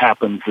 what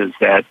happens is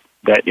that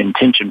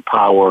intention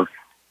power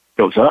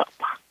goes up.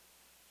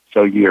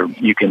 So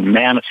you can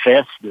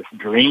manifest this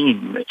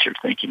dream that you're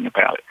thinking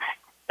about,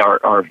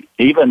 or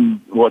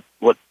even what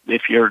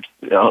if you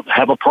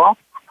have a problem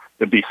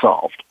to be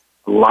solved.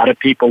 A lot of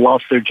people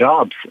lost their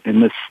jobs in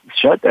this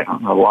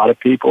shutdown. A lot of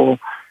people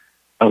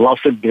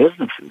lost their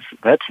businesses.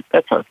 That's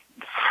a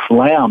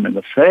slam in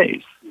the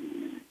face.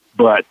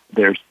 But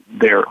there is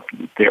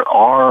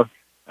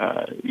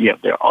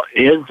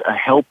a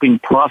helping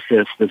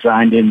process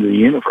designed into the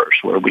universe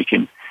where we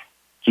can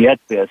get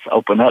this,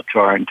 open up to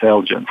our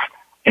intelligence,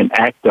 and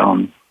act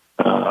on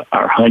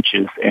our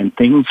hunches, and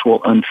things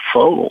will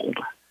unfold.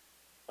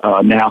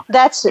 Now,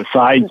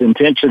 besides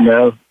intention,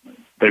 though,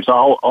 there's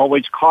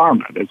always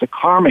karma. There's a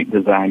karmic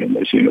design in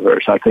this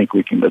universe I think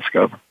we can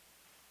discover.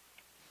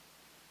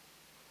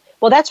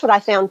 Well, that's what I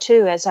found,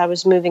 too, as I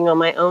was moving on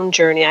my own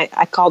journey. I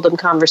called them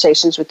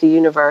Conversations with the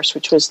Universe,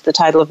 which was the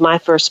title of my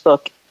first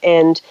book.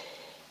 And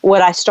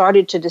what I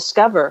started to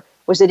discover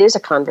was it is a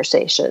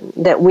conversation,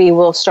 that we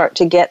will start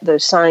to get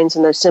those signs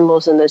and those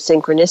symbols and those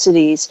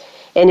synchronicities,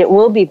 and it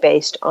will be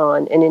based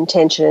on an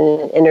intention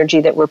and an energy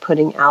that we're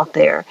putting out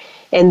there.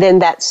 And then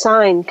that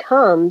sign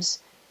comes,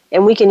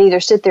 and we can either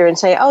sit there and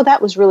say, oh,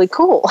 that was really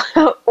cool,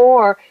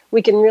 or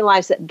we can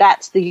realize that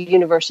that's the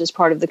universe's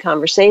part of the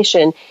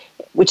conversation,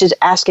 which is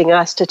asking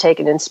us to take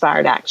an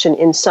inspired action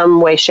in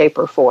some way, shape,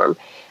 or form.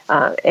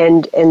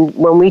 And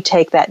when we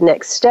take that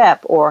next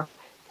step or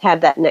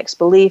have that next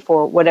belief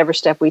or whatever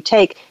step we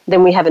take,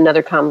 then we have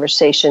another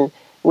conversation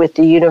with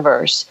the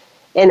universe.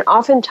 And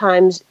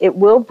oftentimes it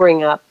will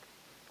bring up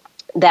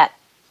that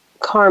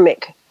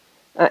karmic,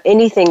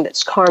 anything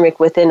that's karmic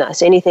within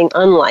us, anything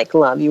unlike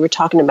love. You were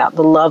talking about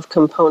the love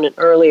component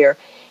earlier.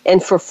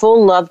 And for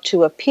full love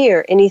to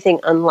appear,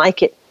 anything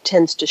unlike it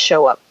tends to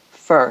show up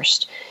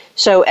first.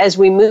 So as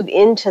we move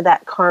into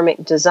that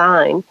karmic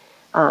design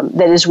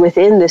that is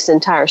within this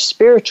entire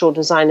spiritual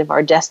design of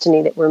our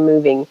destiny that we're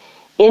moving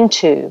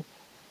into,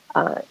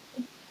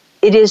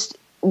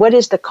 what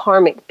is the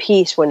karmic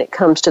piece when it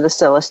comes to the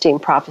Celestine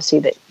Prophecy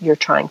that you're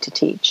trying to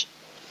teach?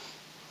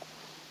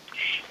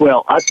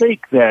 Well, I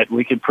think that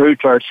we can prove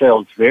to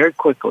ourselves very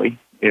quickly,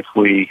 if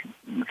we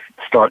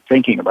start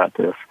thinking about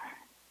this,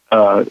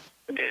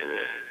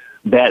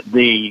 that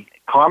the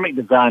karmic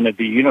design of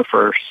the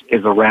universe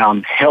is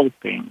around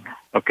helping,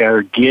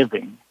 or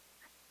giving.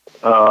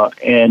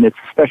 And it's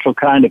a special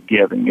kind of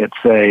giving.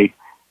 It's an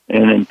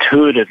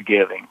intuitive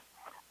giving.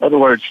 In other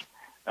words,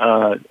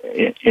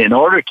 in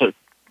order to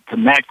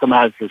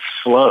maximize this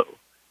flow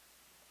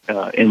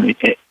that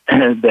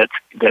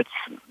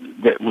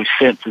we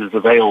sense is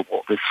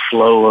available, this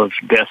flow of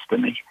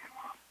destiny,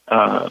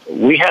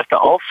 we have to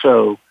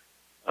also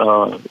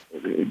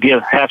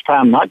have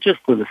time not just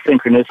to the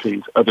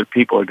synchronicities other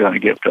people are going to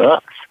give to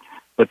us,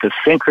 but the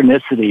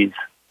synchronicities,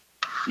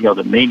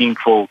 the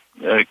meaningful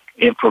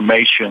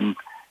information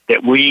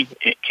that we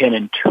can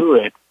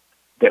intuit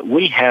that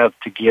we have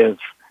to give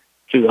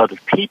to other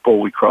people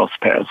we cross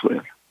paths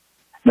with.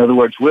 In other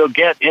words, we'll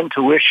get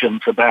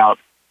intuitions about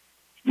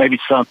maybe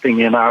something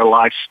in our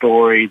life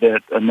story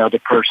that another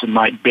person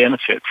might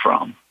benefit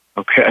from,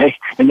 okay?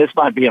 And this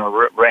might be in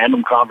a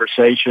random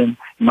conversation.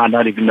 You might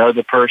not even know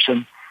the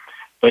person.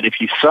 But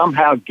if you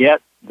somehow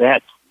get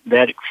that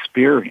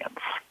experience,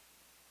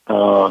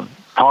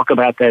 talk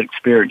about that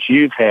experience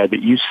you've had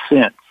that you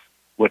sense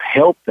would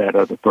help that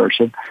other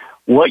person,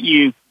 what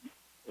you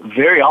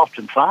very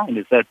often find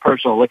is that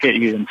person will look at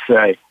you and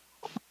say,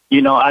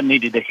 I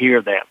needed to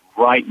hear that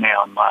right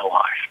now in my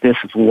life. This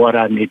is what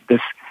I need.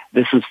 This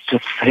is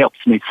just helps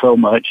me so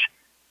much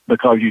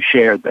because you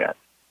shared that.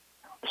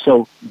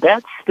 So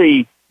that's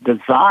the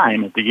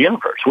design of the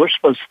universe. We're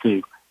supposed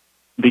to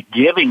be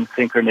giving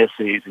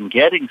synchronicities and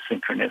getting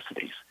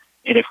synchronicities.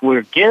 And if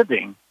we're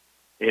giving,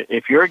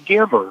 if you're a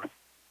giver,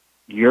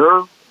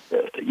 you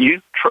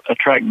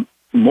attract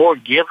more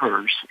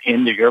givers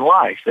into your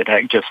life that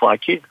act just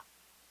like you.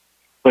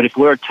 But if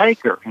we're a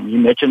taker, and you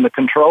mentioned the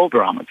control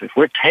dramas, if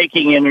we're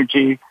taking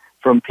energy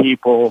from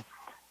people,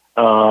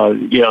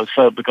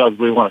 so because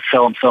we want to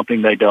sell them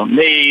something they don't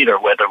need,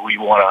 or whether we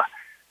want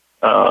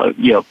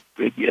to,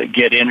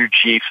 get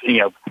energy,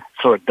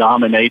 sort of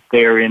dominate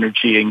their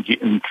energy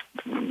and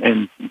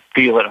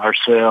feel it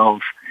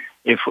ourselves.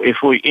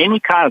 If we any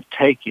kind of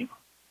taking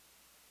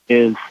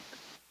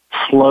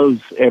slows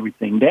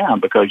everything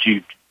down because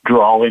you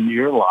draw into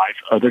your life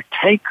other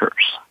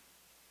takers.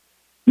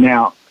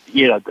 Now,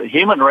 the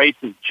human race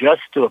is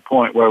just to a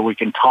point where we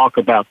can talk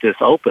about this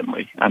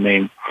openly. I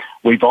mean,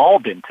 we've all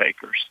been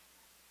takers.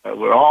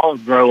 We all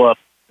grow up.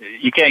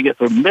 You can't get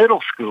through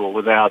middle school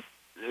without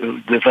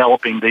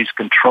developing these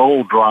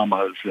control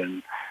dramas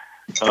and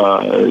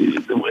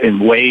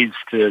ways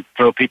to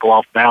throw people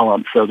off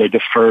balance so they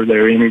defer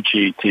their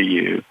energy to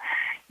you.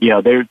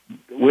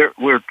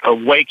 We're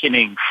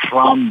awakening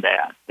from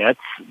that.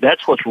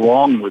 That's what's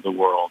wrong with the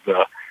world,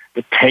 the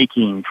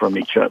taking from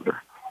each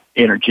other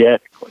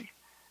energetically.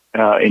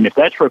 And if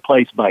that's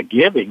replaced by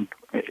giving,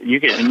 you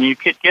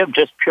could give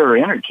just pure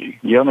energy.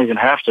 You don't even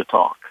have to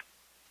talk.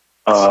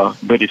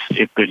 But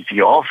if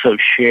you also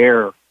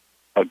share,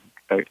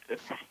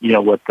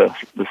 what the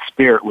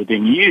spirit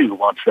within you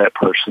wants that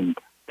person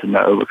to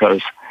know,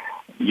 because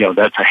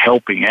that's a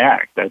helping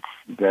act.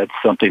 That's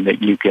something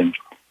that you can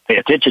pay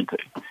attention to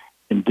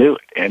and do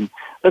it. And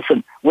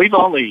listen, we've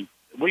only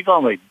with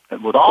all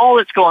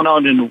that's going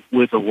on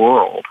with the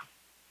world,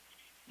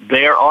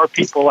 there are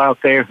people out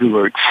there who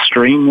are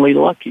extremely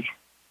lucky.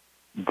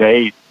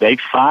 They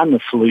find the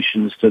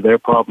solutions to their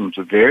problems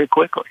very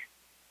quickly,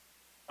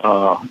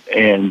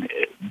 and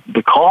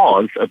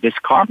because of this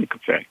karmic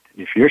effect.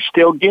 If you're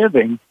still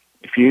giving,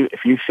 if you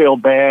feel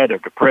bad or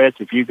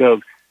depressed, if you go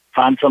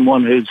find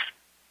someone who's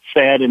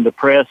sad and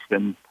depressed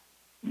and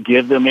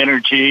give them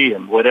energy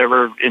and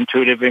whatever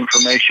intuitive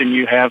information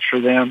you have for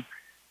them,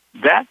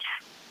 that's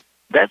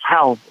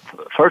how,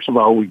 first of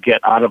all, we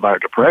get out of our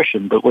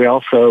depression, but we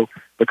also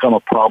become a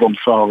problem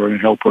solver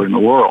and helper in the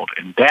world.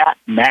 And that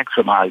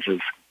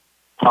maximizes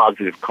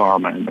positive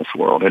karma in this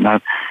world. And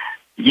I've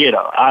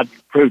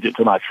proved it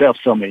to myself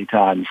so many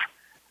times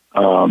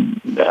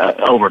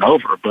over and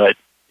over, but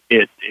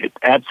it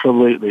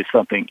absolutely is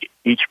something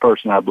each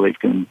person, I believe,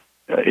 can,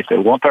 if they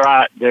want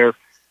their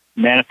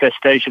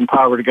manifestation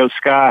power to go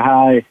sky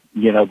high,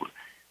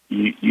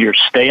 you're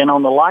staying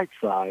on the light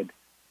side,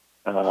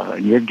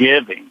 and you're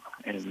giving,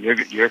 and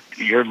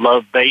you're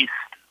love-based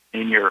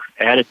in your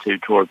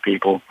attitude toward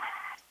people,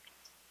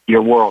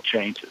 your world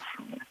changes.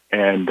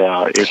 And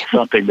it's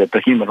something that the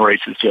human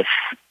race is just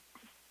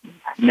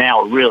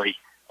now really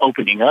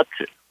opening up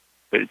to.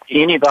 But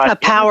a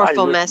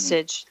powerful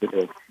message.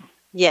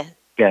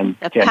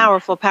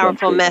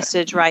 Powerful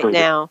message right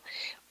now.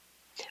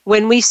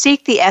 When we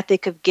seek the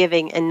ethic of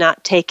giving and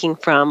not taking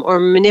from or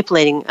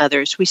manipulating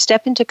others, we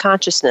step into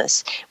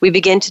consciousness. We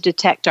begin to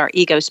detect our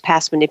ego's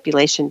past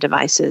manipulation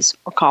devices,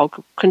 or called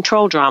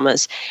control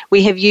dramas,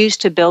 we have used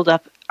to build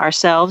up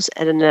ourselves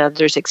at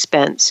another's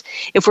expense.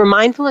 If we're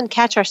mindful and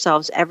catch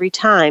ourselves every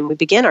time we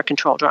begin our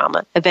control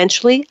drama,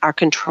 eventually our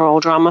control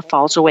drama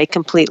falls away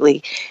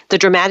completely. The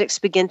dramatics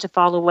begin to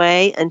fall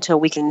away until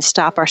we can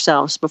stop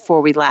ourselves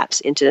before we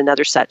lapse into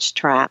another such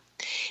trap.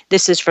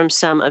 This is from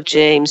some of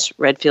James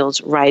Redfield's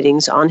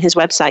writings on his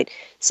website,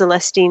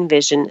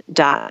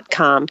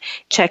 CelestineVision.com.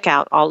 Check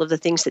out all of the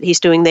things that he's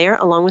doing there,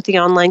 along with the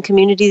online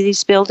community that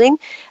he's building,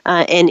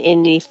 and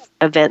any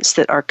events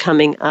that are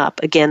coming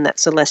up. Again,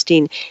 that's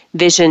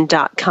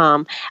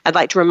CelestineVision.com. I'd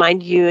like to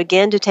remind you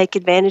again to take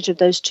advantage of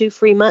those 2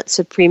 free months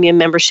of premium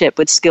membership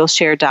with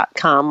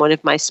Skillshare.com, one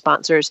of my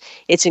sponsors.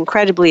 It's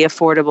incredibly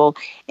affordable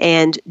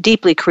and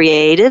deeply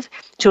creative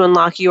to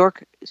unlock your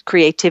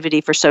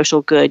creativity for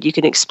social good. You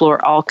can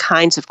explore all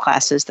kinds of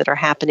classes that are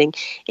happening,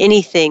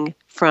 anything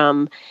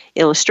from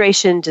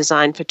illustration,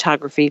 design,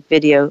 photography,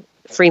 video,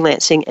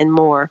 freelancing, and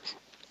more.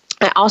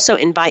 I also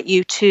invite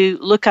you to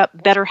look up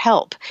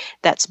BetterHelp.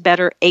 That's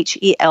Better,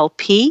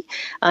 H-E-L-P.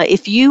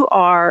 If you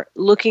are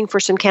looking for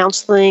some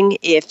counseling,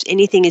 if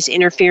anything is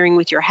interfering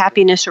with your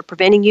happiness or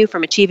preventing you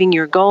from achieving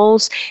your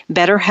goals,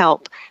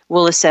 BetterHelp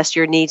will assess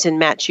your needs and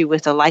match you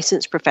with a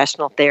licensed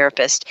professional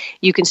therapist.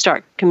 You can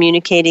start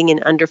communicating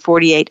in under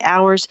 48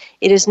 hours.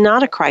 It is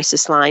not a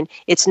crisis line.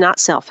 It's not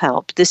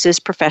self-help. This is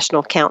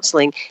professional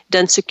counseling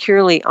done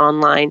securely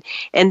online,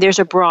 and there's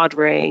a broad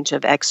range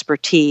of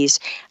expertise.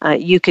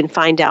 You can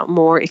find out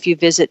more if you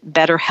visit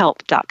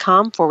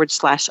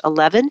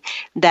betterhelp.com/11.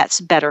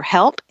 That's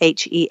BetterHelp,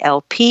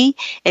 H-E-L-P,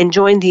 and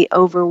join the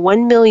over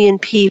 1 million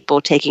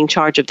people taking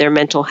charge of their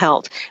mental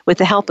health with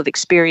the help of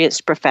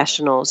experienced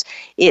professionals.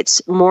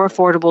 It's more more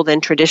affordable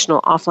than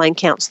traditional offline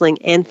counseling,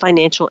 and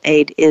financial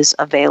aid is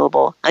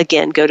available.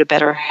 Again, go to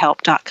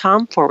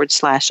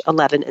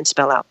betterhelp.com/11 and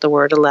spell out the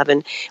word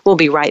 11. We'll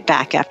be right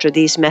back after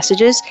these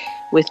messages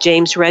with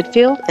James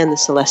Redfield and the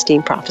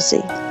Celestine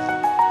Prophecy.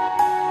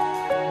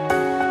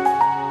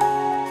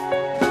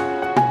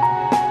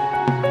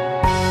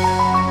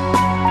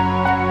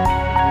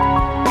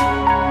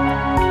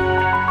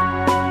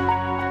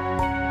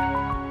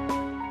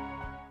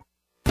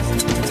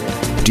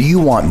 Do you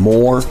want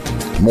more?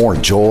 More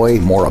joy,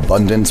 more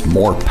abundance,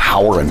 more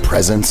power and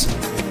presence?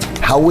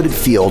 How would it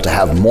feel to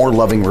have more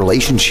loving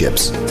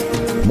relationships,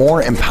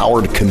 more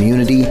empowered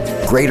community,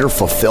 greater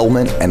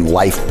fulfillment, and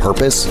life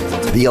purpose?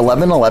 The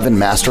 1111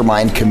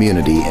 Mastermind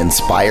community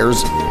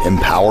inspires,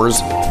 empowers,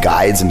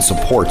 guides, and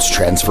supports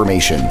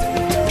transformation.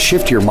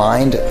 Shift your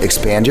mind,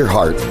 expand your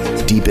heart,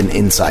 deepen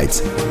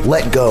insights,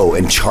 let go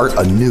and chart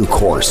a new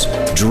course,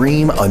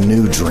 dream a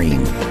new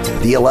dream.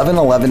 The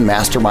 1111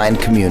 Mastermind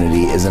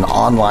community is an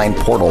online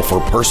portal for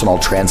personal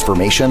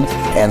transformation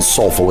and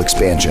soulful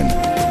expansion.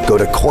 Go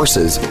to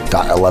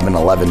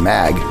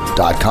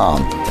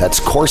courses.1111mag.com. That's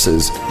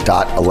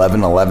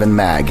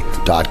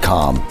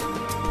courses.1111mag.com.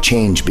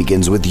 Change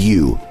begins with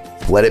you.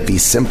 Let it be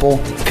simple,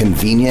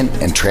 convenient,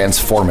 and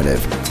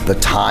transformative. The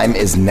time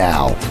is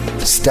now.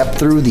 Step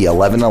through the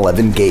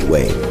 1111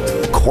 gateway.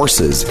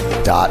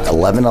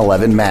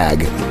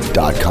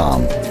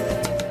 Courses.1111mag.com.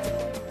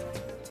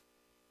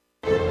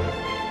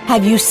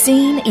 Have you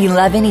seen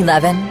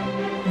 1111?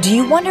 Do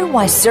you wonder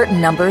why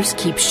certain numbers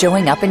keep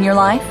showing up in your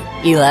life?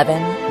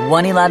 11,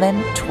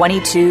 111,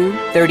 22,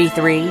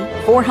 33,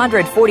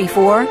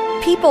 444?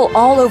 People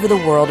all over the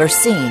world are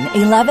seeing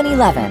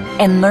 1111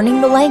 and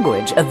learning the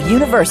language of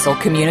universal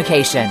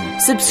communication.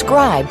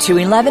 Subscribe to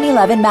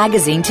 1111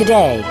 Magazine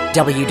today.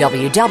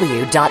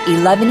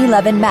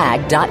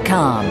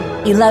 www.1111mag.com.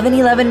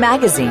 1111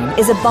 Magazine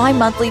is a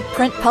bi-monthly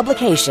print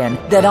publication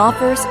that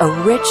offers a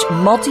rich,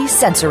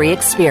 multi-sensory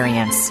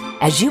experience.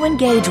 As you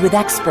engage with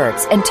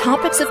experts and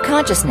topics of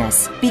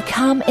consciousness,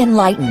 become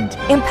enlightened,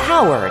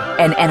 empowered,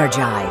 and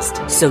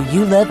energized, so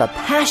you live a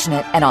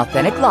passionate and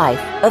authentic life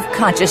of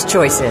conscious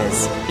choices.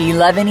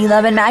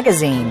 1111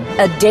 Magazine,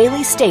 a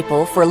daily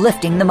staple for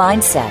lifting the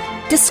mindset,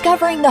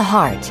 discovering the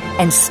heart,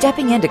 and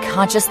stepping into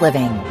conscious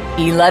living.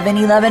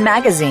 1111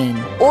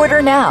 Magazine.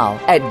 Order now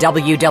at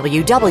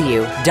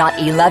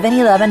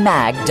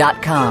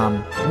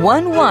www.1111mag.com.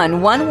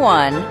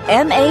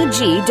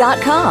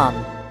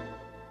 1111mag.com.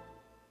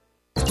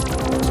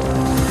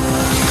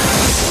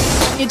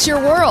 It's your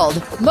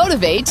world.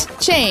 Motivate,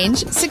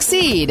 change,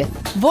 succeed.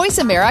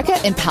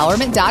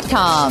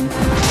 VoiceAmericaEmpowerment.com.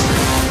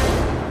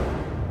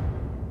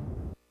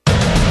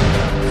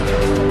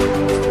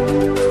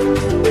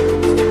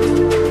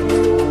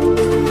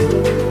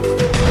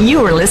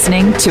 You are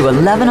listening to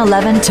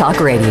 1111 Talk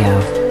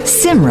Radio.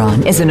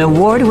 Simran is an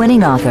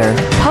award-winning author,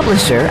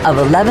 publisher of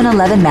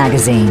 1111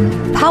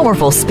 Magazine,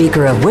 powerful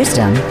speaker of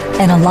wisdom,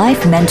 and a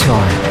life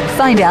mentor.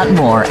 Find out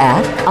more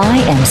at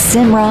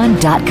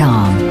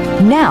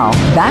IamSimran.com. Now,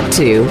 back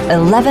to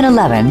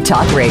 1111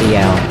 Talk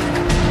Radio.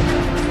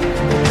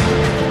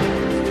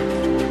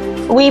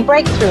 We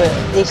break through it,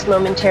 at least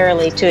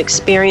momentarily, to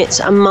experience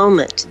a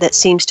moment that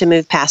seems to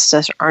move past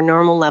us, our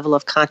normal level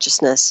of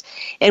consciousness,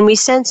 and we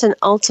sense an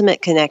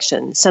ultimate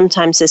connection.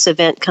 Sometimes this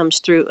event comes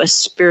through a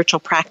spiritual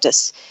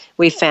practice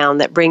we found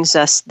that brings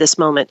us this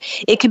moment.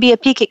 It could be a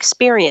peak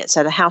experience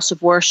at a house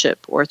of worship,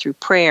 or through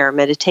prayer,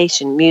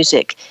 meditation,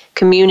 music,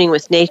 communing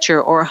with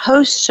nature, or a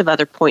host of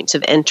other points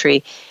of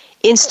entry.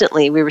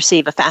 Instantly, we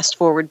receive a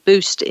fast-forward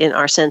boost in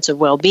our sense of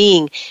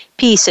well-being,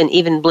 peace, and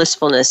even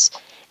blissfulness.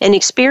 An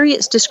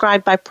experience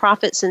described by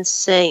prophets and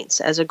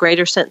saints as a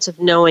greater sense of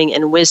knowing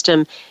and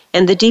wisdom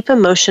and the deep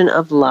emotion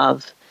of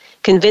love,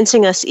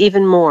 convincing us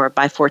even more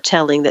by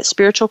foretelling that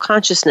spiritual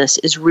consciousness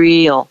is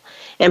real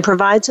and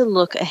provides a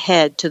look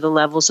ahead to the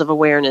levels of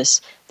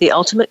awareness, the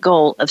ultimate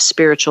goal of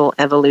spiritual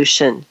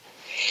evolution.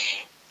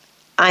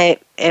 I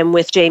am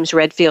with James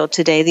Redfield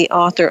today, the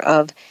author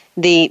of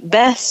the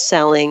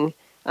best-selling,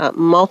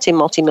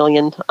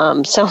 multi-million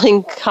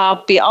selling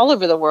copy all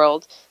over the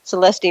world,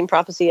 Celestine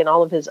Prophecy, and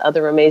all of his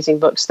other amazing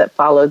books that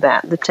follow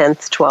that, the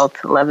 10th, 12th,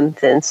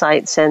 11th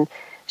Insights, and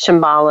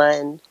Shambhala,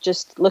 and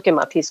just look him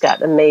up. He's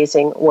got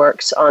amazing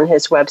works on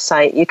his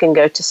website. You can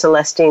go to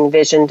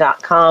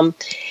CelestineVision.com,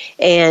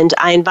 and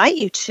I invite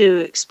you to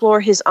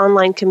explore his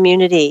online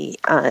community.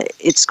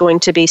 It's going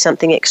to be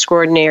something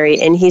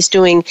extraordinary, and he's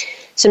doing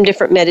some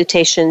different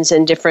meditations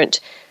and different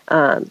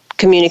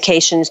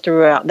communications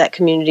throughout that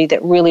community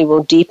that really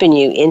will deepen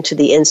you into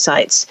the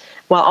insights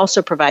while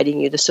also providing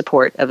you the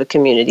support of a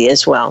community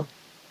as well.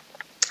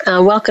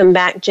 Welcome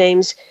back,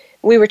 James.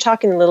 We were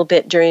talking a little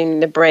bit during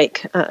the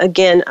break,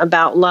 again,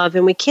 about love,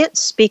 and we can't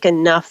speak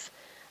enough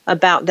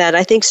about that.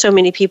 I think so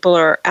many people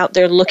are out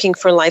there looking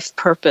for life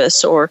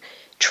purpose or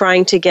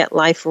trying to get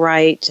life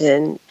right,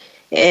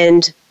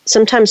 and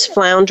sometimes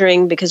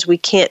floundering because we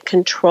can't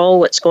control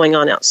what's going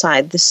on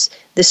outside. This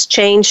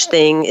change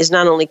thing is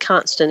not only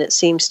constant, it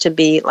seems to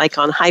be like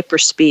on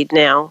hyperspeed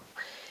now.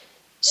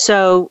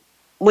 So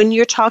when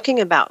you're talking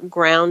about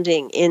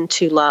grounding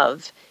into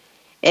love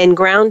and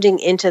grounding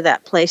into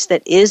that place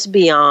that is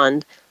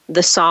beyond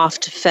the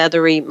soft,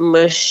 feathery,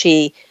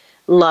 mushy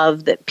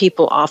love that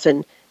people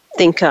often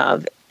think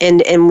of,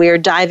 and we're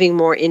diving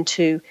more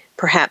into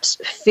perhaps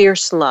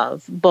fierce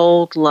love,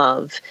 bold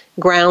love,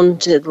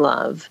 grounded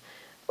love,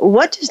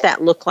 what does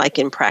that look like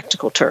in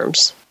practical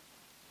terms?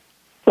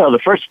 Well, the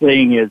first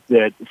thing is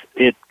that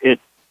it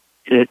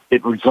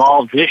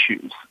resolves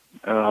issues.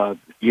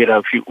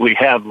 We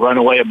have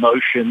runaway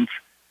emotions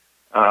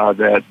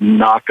that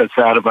knock us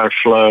out of our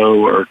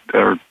flow or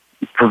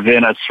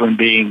prevent us from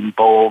being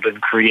bold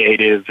and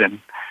creative, and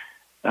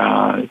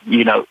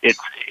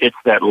it's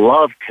that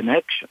love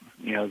connection.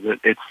 That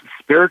it's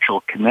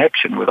spiritual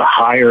connection with a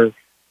higher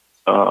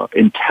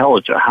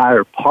intelligent,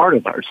 higher part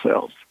of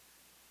ourselves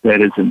that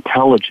is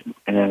intelligent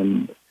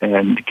and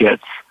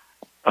gets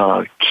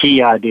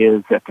key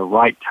ideas at the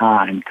right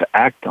time to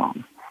act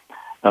on.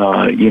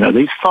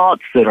 These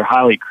thoughts that are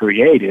highly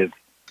creative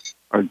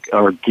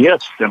are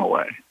gifts in a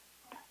way.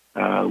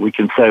 We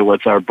can say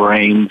what's our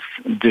brains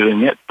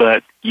doing it,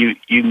 but you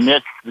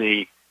miss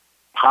the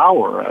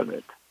power of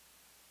it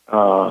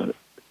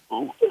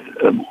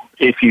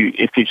if you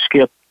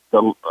skip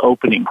the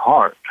opening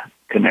heart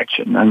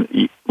connection.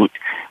 And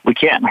we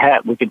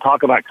can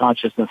talk about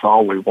consciousness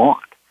all we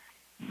want,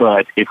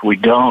 but if we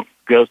don't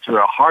go through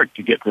our heart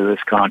to get to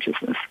this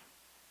consciousness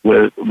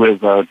with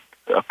a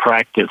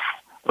practice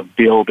of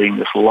building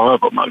this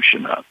love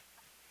emotion up,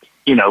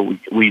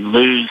 we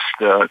lose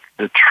the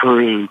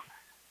true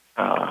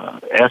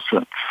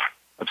essence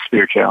of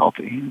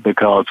spirituality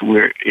because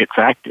it's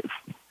active.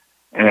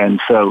 And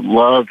so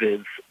love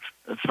is,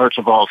 first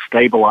of all,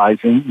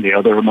 stabilizing. The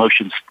other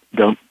emotions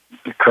don't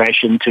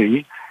crash into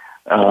you.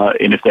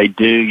 And if they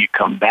do, you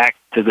come back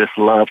to this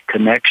love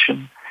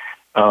connection,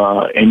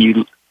 and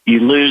you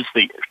lose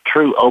the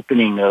true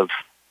opening of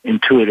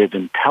intuitive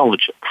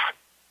intelligence,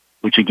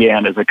 which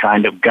again is a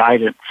kind of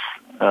guidance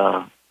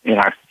in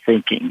our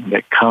thinking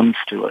that comes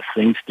to us,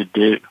 things to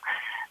do,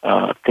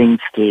 things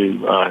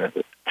to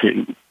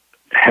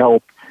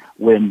help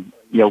when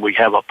we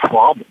have a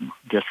problem,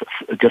 just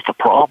a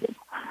problem.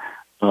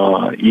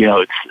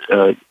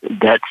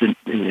 That's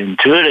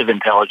intuitive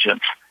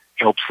intelligence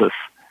helps us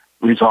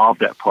resolve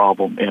that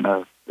problem in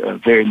a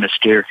very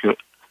mysterious,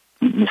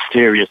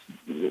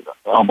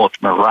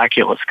 almost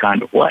miraculous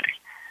kind of way.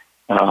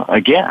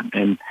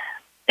 Again,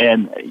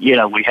 and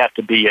we have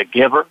to be a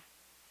giver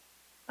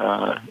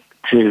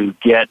to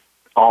get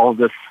all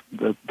this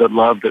the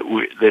love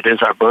that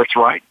is our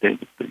birthright.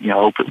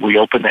 We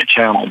open that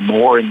channel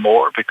more and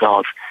more,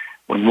 because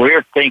when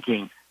we're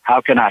thinking,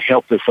 how can I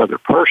help this other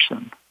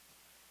person?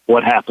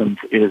 What happens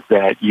is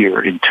that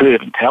your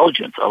intuitive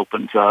intelligence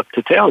opens up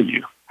to tell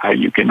you how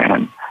you can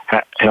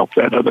help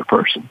that other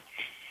person.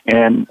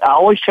 And I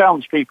always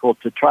challenge people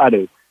to try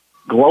to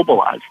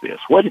globalize this.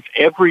 What if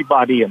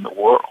everybody in the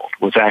world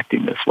was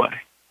acting this way,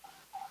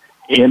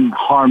 in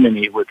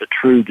harmony with the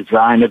true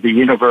design of the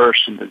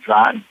universe and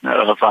design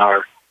of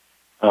our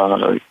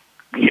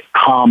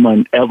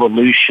common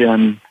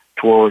evolution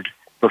toward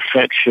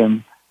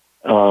perfection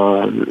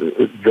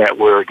that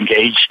we're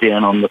engaged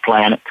in on the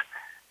planet?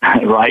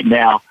 Right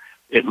now,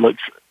 it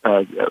looks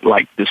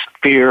like this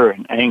fear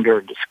and anger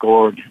and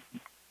discord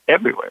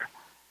everywhere.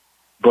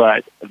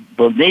 But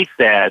beneath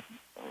that,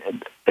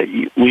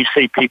 we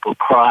see people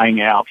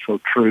crying out for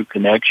true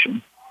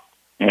connection.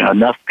 And when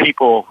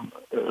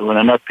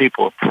enough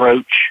people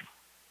approach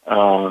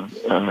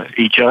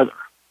each other,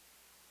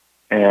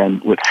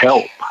 and with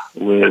help,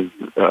 with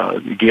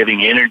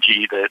giving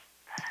energy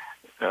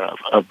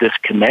of this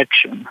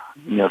connection,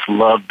 this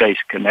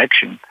love-based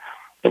connection,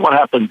 then what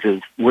happens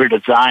is we're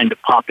designed to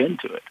pop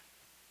into it.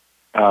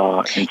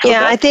 And so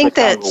I think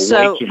that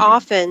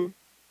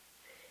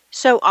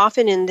so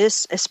often in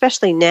this,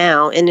 especially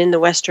now and in the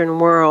Western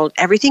world,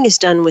 everything is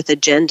done with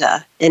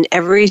agenda, and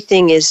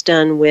everything is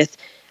done with,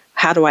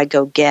 how do I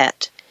go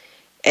get?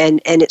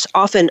 And it's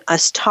often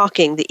us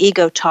talking, the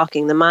ego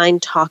talking, the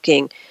mind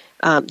talking,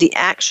 the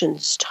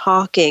actions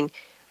talking,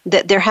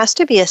 that there has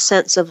to be a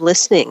sense of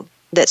listening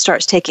that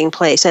starts taking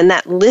place. And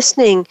that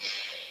listening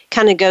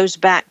kind of goes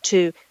back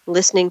to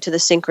listening to the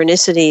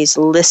synchronicities,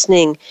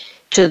 listening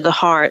to the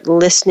heart,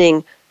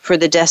 listening for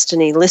the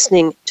destiny,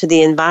 listening to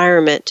the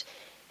environment.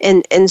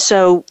 And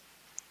so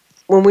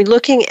when we're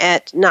looking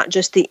at not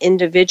just the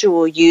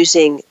individual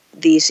using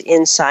these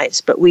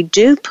insights, but we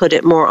do put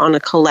it more on a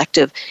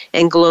collective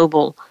and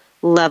global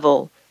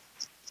level,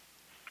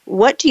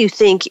 what do you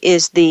think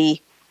is the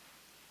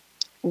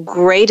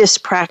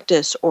greatest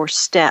practice or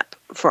step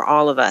for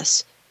all of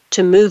us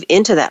to move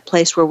into that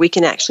place where we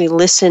can actually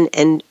listen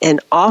and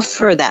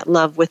offer that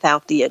love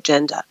without the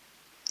agenda?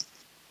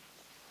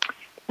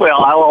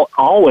 Well, I will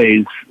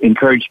always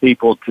encourage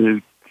people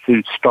to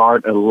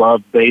start a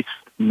love-based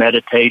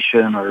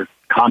meditation or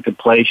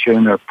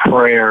contemplation or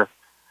prayer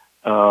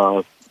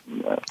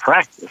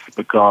practice,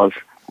 because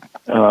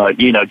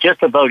just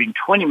devoting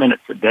 20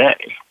 minutes a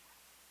day,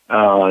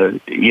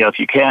 if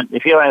you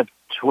don't have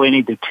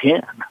 20 to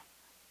 10,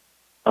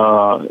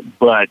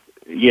 but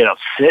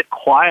sit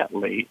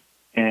quietly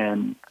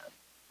and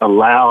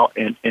allow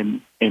and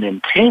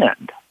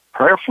intend,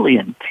 prayerfully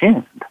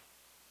intend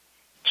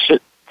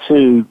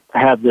to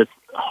have this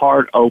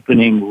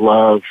heart-opening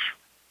love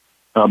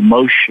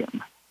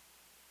emotion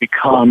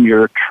become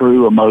your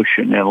true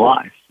emotion in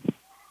life.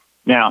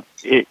 Now,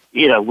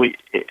 we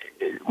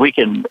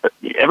can.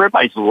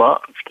 Everybody's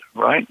loved,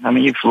 right? I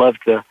mean, you've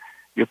loved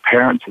your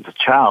parents as a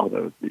child,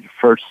 or your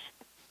first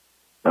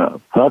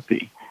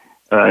puppy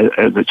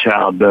as a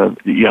child,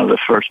 the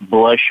first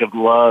blush of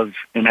love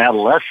in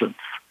adolescence.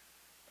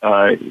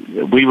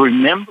 We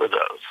remember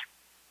those.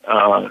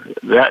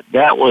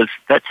 That was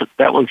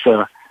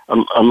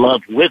a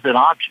love with an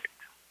object.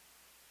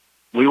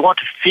 We want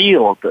to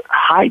feel the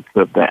height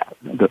of that,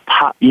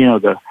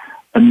 the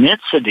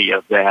immensity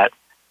of that,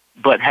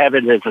 but have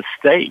it as a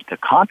state, a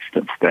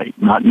constant state,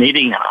 not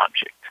needing an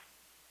object.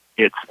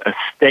 It's a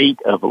state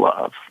of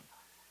love.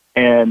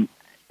 And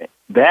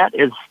that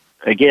is,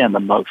 again, the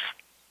most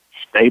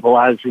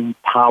stabilizing,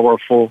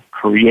 powerful,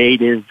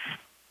 creative,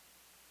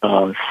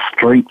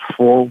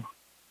 strengthful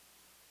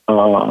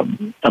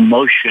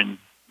emotion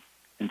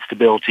and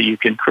stability you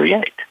can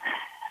create.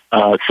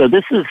 So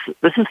this is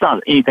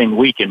not anything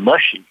weak and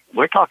mushy.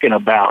 We're talking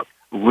about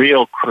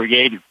real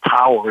creative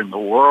power in the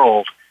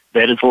world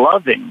that is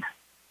loving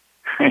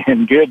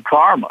and good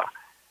karma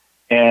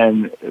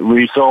and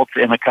results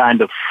in a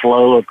kind of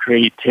flow of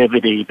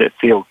creativity that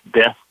feels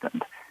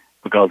destined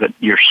because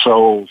your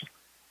soul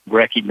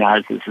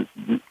recognizes,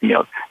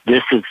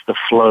 this is the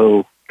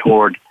flow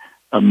toward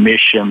a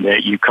mission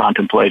that you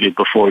contemplated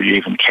before you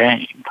even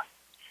came.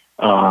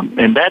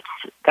 And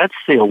that's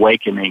the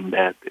awakening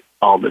that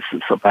all this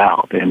is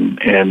about. And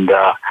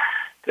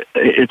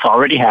it's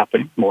already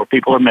happening. More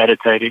people are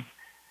meditating.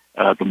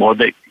 The more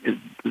that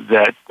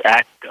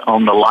act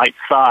on the light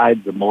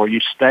side, the more you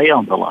stay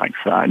on the light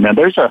side. Now,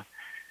 there's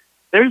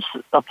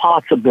a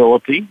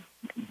possibility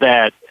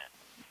that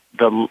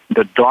the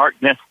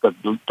darkness,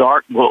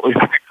 what we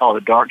call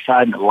the dark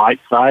side and the light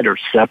side, are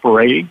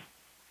separating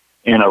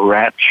in a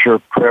rapture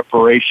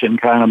preparation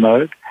kind of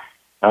mode.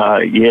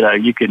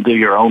 You can do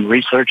your own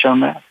research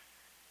on that.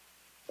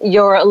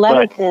 Your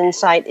 11th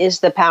insight is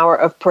the power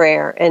of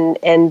prayer,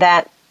 and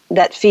that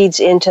feeds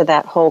into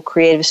that whole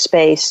creative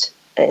space,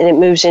 and it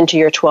moves into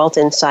your 12th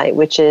insight,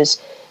 which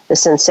is the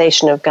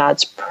sensation of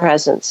God's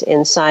presence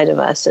inside of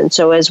us. And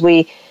so as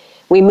we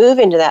move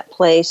into that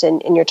place,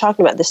 and you're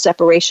talking about the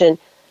separation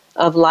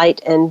of light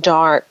and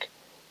dark,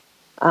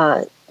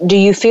 do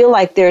you feel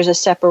like there's a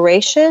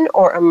separation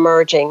or a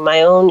merging?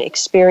 My own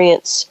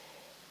experience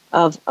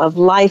of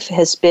life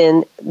has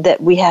been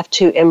that we have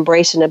to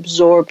embrace and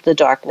absorb the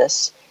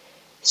darkness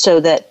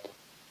so that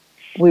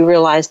we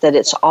realize that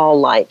it's all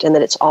light and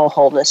that it's all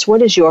wholeness.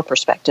 What is your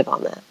perspective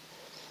on that?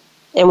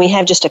 And we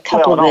have just a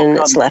couple of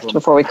minutes left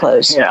before we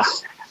close. Yeah.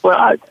 Well,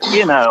 I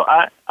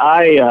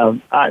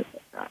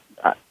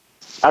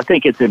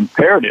think it's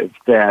imperative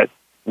that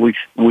we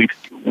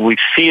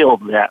feel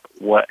that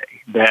way,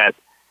 that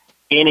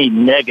any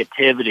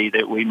negativity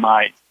that we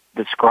might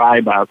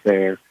describe out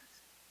there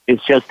is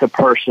just a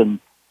person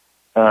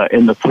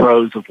in the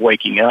throes of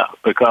waking up,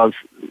 because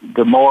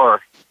the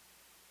more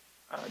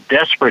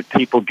desperate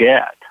people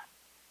get,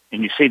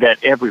 and you see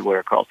that everywhere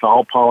across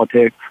all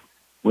politics,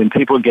 when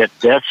people get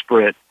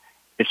desperate,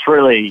 it's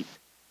really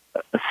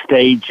a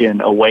stage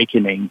in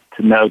awakening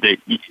to know that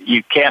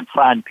you can't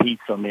find peace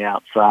on the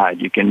outside.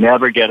 You can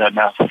never get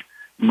enough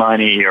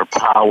money or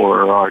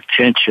power or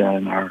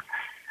attention or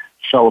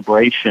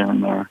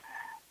celebration or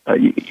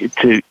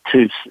to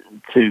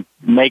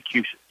make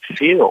you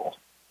feel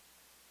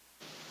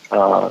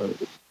to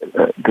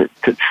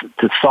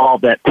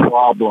solve that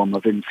problem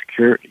of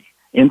insecurity.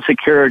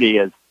 Insecurity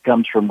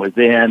comes from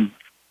within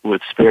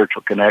with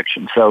spiritual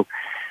connection. So,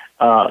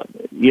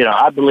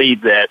 I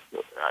believe that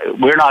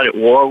we're not at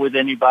war with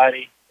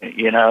anybody. If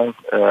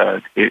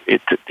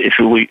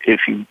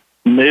you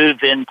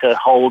move into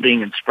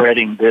holding and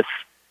spreading this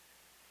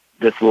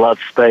love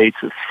space,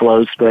 this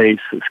flow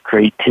space, this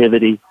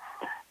creativity,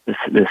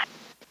 this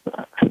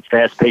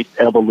fast-paced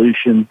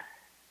evolution,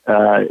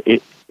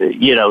 it's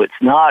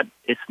not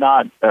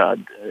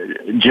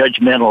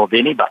judgmental of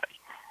anybody.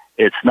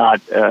 It's not,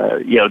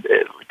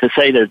 to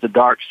say there's a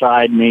dark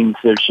side means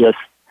there's just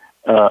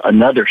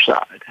another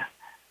side.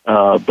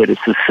 But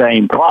it's the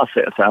same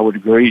process. I would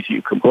agree with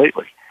you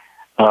completely.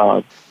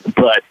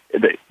 But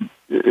the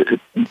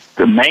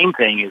main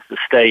thing is to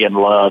stay in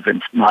love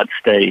and not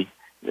stay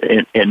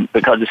in,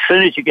 because as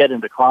soon as you get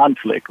into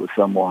conflict with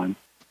someone,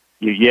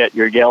 you're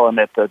yelling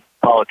at the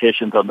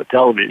politicians on the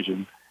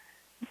television,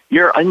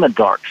 you're in the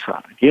dark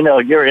side.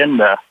 You're in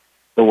the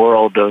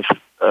world of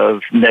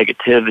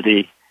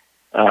negativity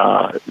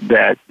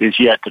that is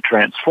yet to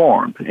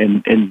transform.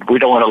 And we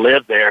don't want to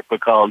live there,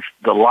 because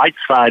the light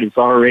side is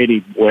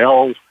already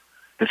well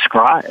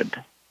described.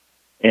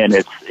 And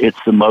it's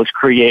the most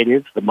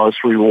creative, the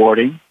most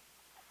rewarding,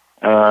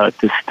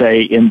 to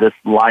stay in this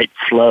light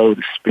flow,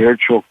 the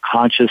spiritual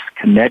conscious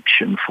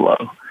connection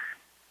flow,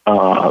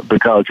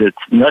 because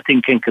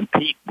nothing can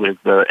compete with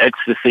the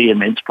ecstasy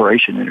and the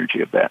inspiration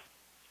energy of that.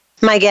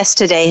 My guest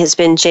today has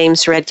been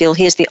James Redfield.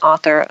 He is the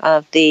author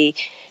of the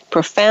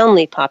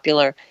profoundly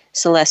popular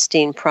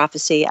Celestine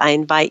Prophecy. I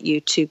invite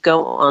you to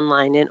go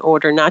online and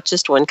order not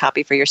just one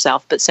copy for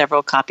yourself, but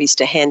several copies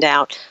to hand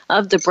out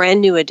of the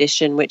brand new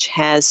edition, which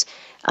has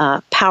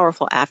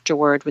powerful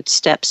afterword with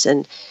steps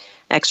and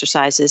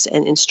exercises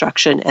and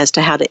instruction as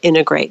to how to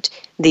integrate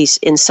these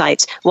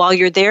insights. While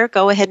you're there,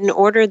 go ahead and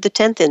order the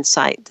 10th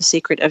insight, The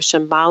Secret of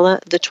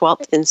Shambhala, the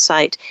 12th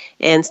insight,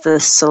 and the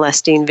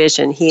Celestine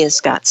Vision. He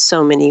has got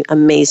so many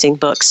amazing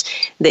books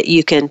that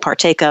you can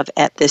partake of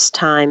at this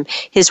time.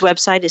 His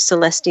website is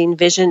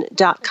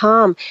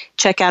celestinevision.com.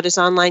 Check out his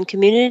online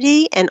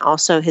community and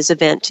also his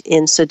event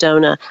in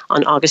Sedona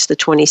on August the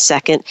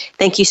 22nd.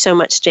 Thank you so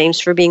much,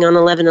 James, for being on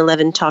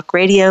 1111 Talk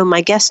Radio.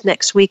 My guest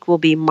next week will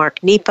be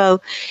Mark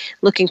Nepo.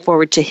 Looking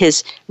forward to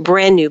his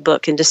brand new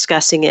book and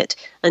discussing it.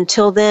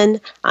 Until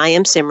then, I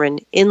am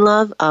Simran, in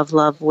love, of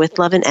love, with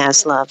love, and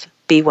as love.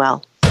 Be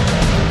well.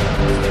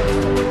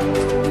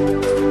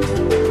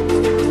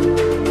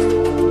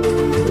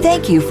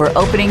 Thank you for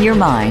opening your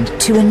mind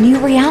to a new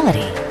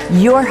reality,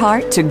 your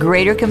heart to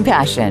greater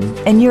compassion,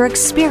 and your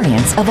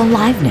experience of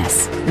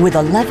aliveness with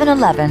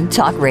 1111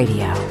 Talk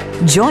Radio.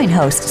 Join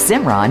host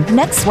Simran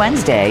next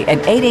Wednesday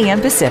at 8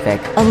 a.m.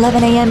 Pacific,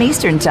 11 a.m.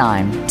 Eastern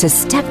Time to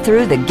step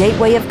through the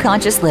gateway of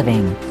conscious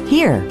living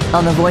here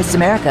on the Voice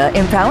America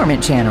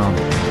Empowerment Channel.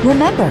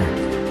 Remember,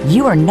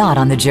 you are not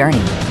on the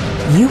journey.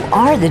 You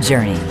are the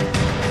journey.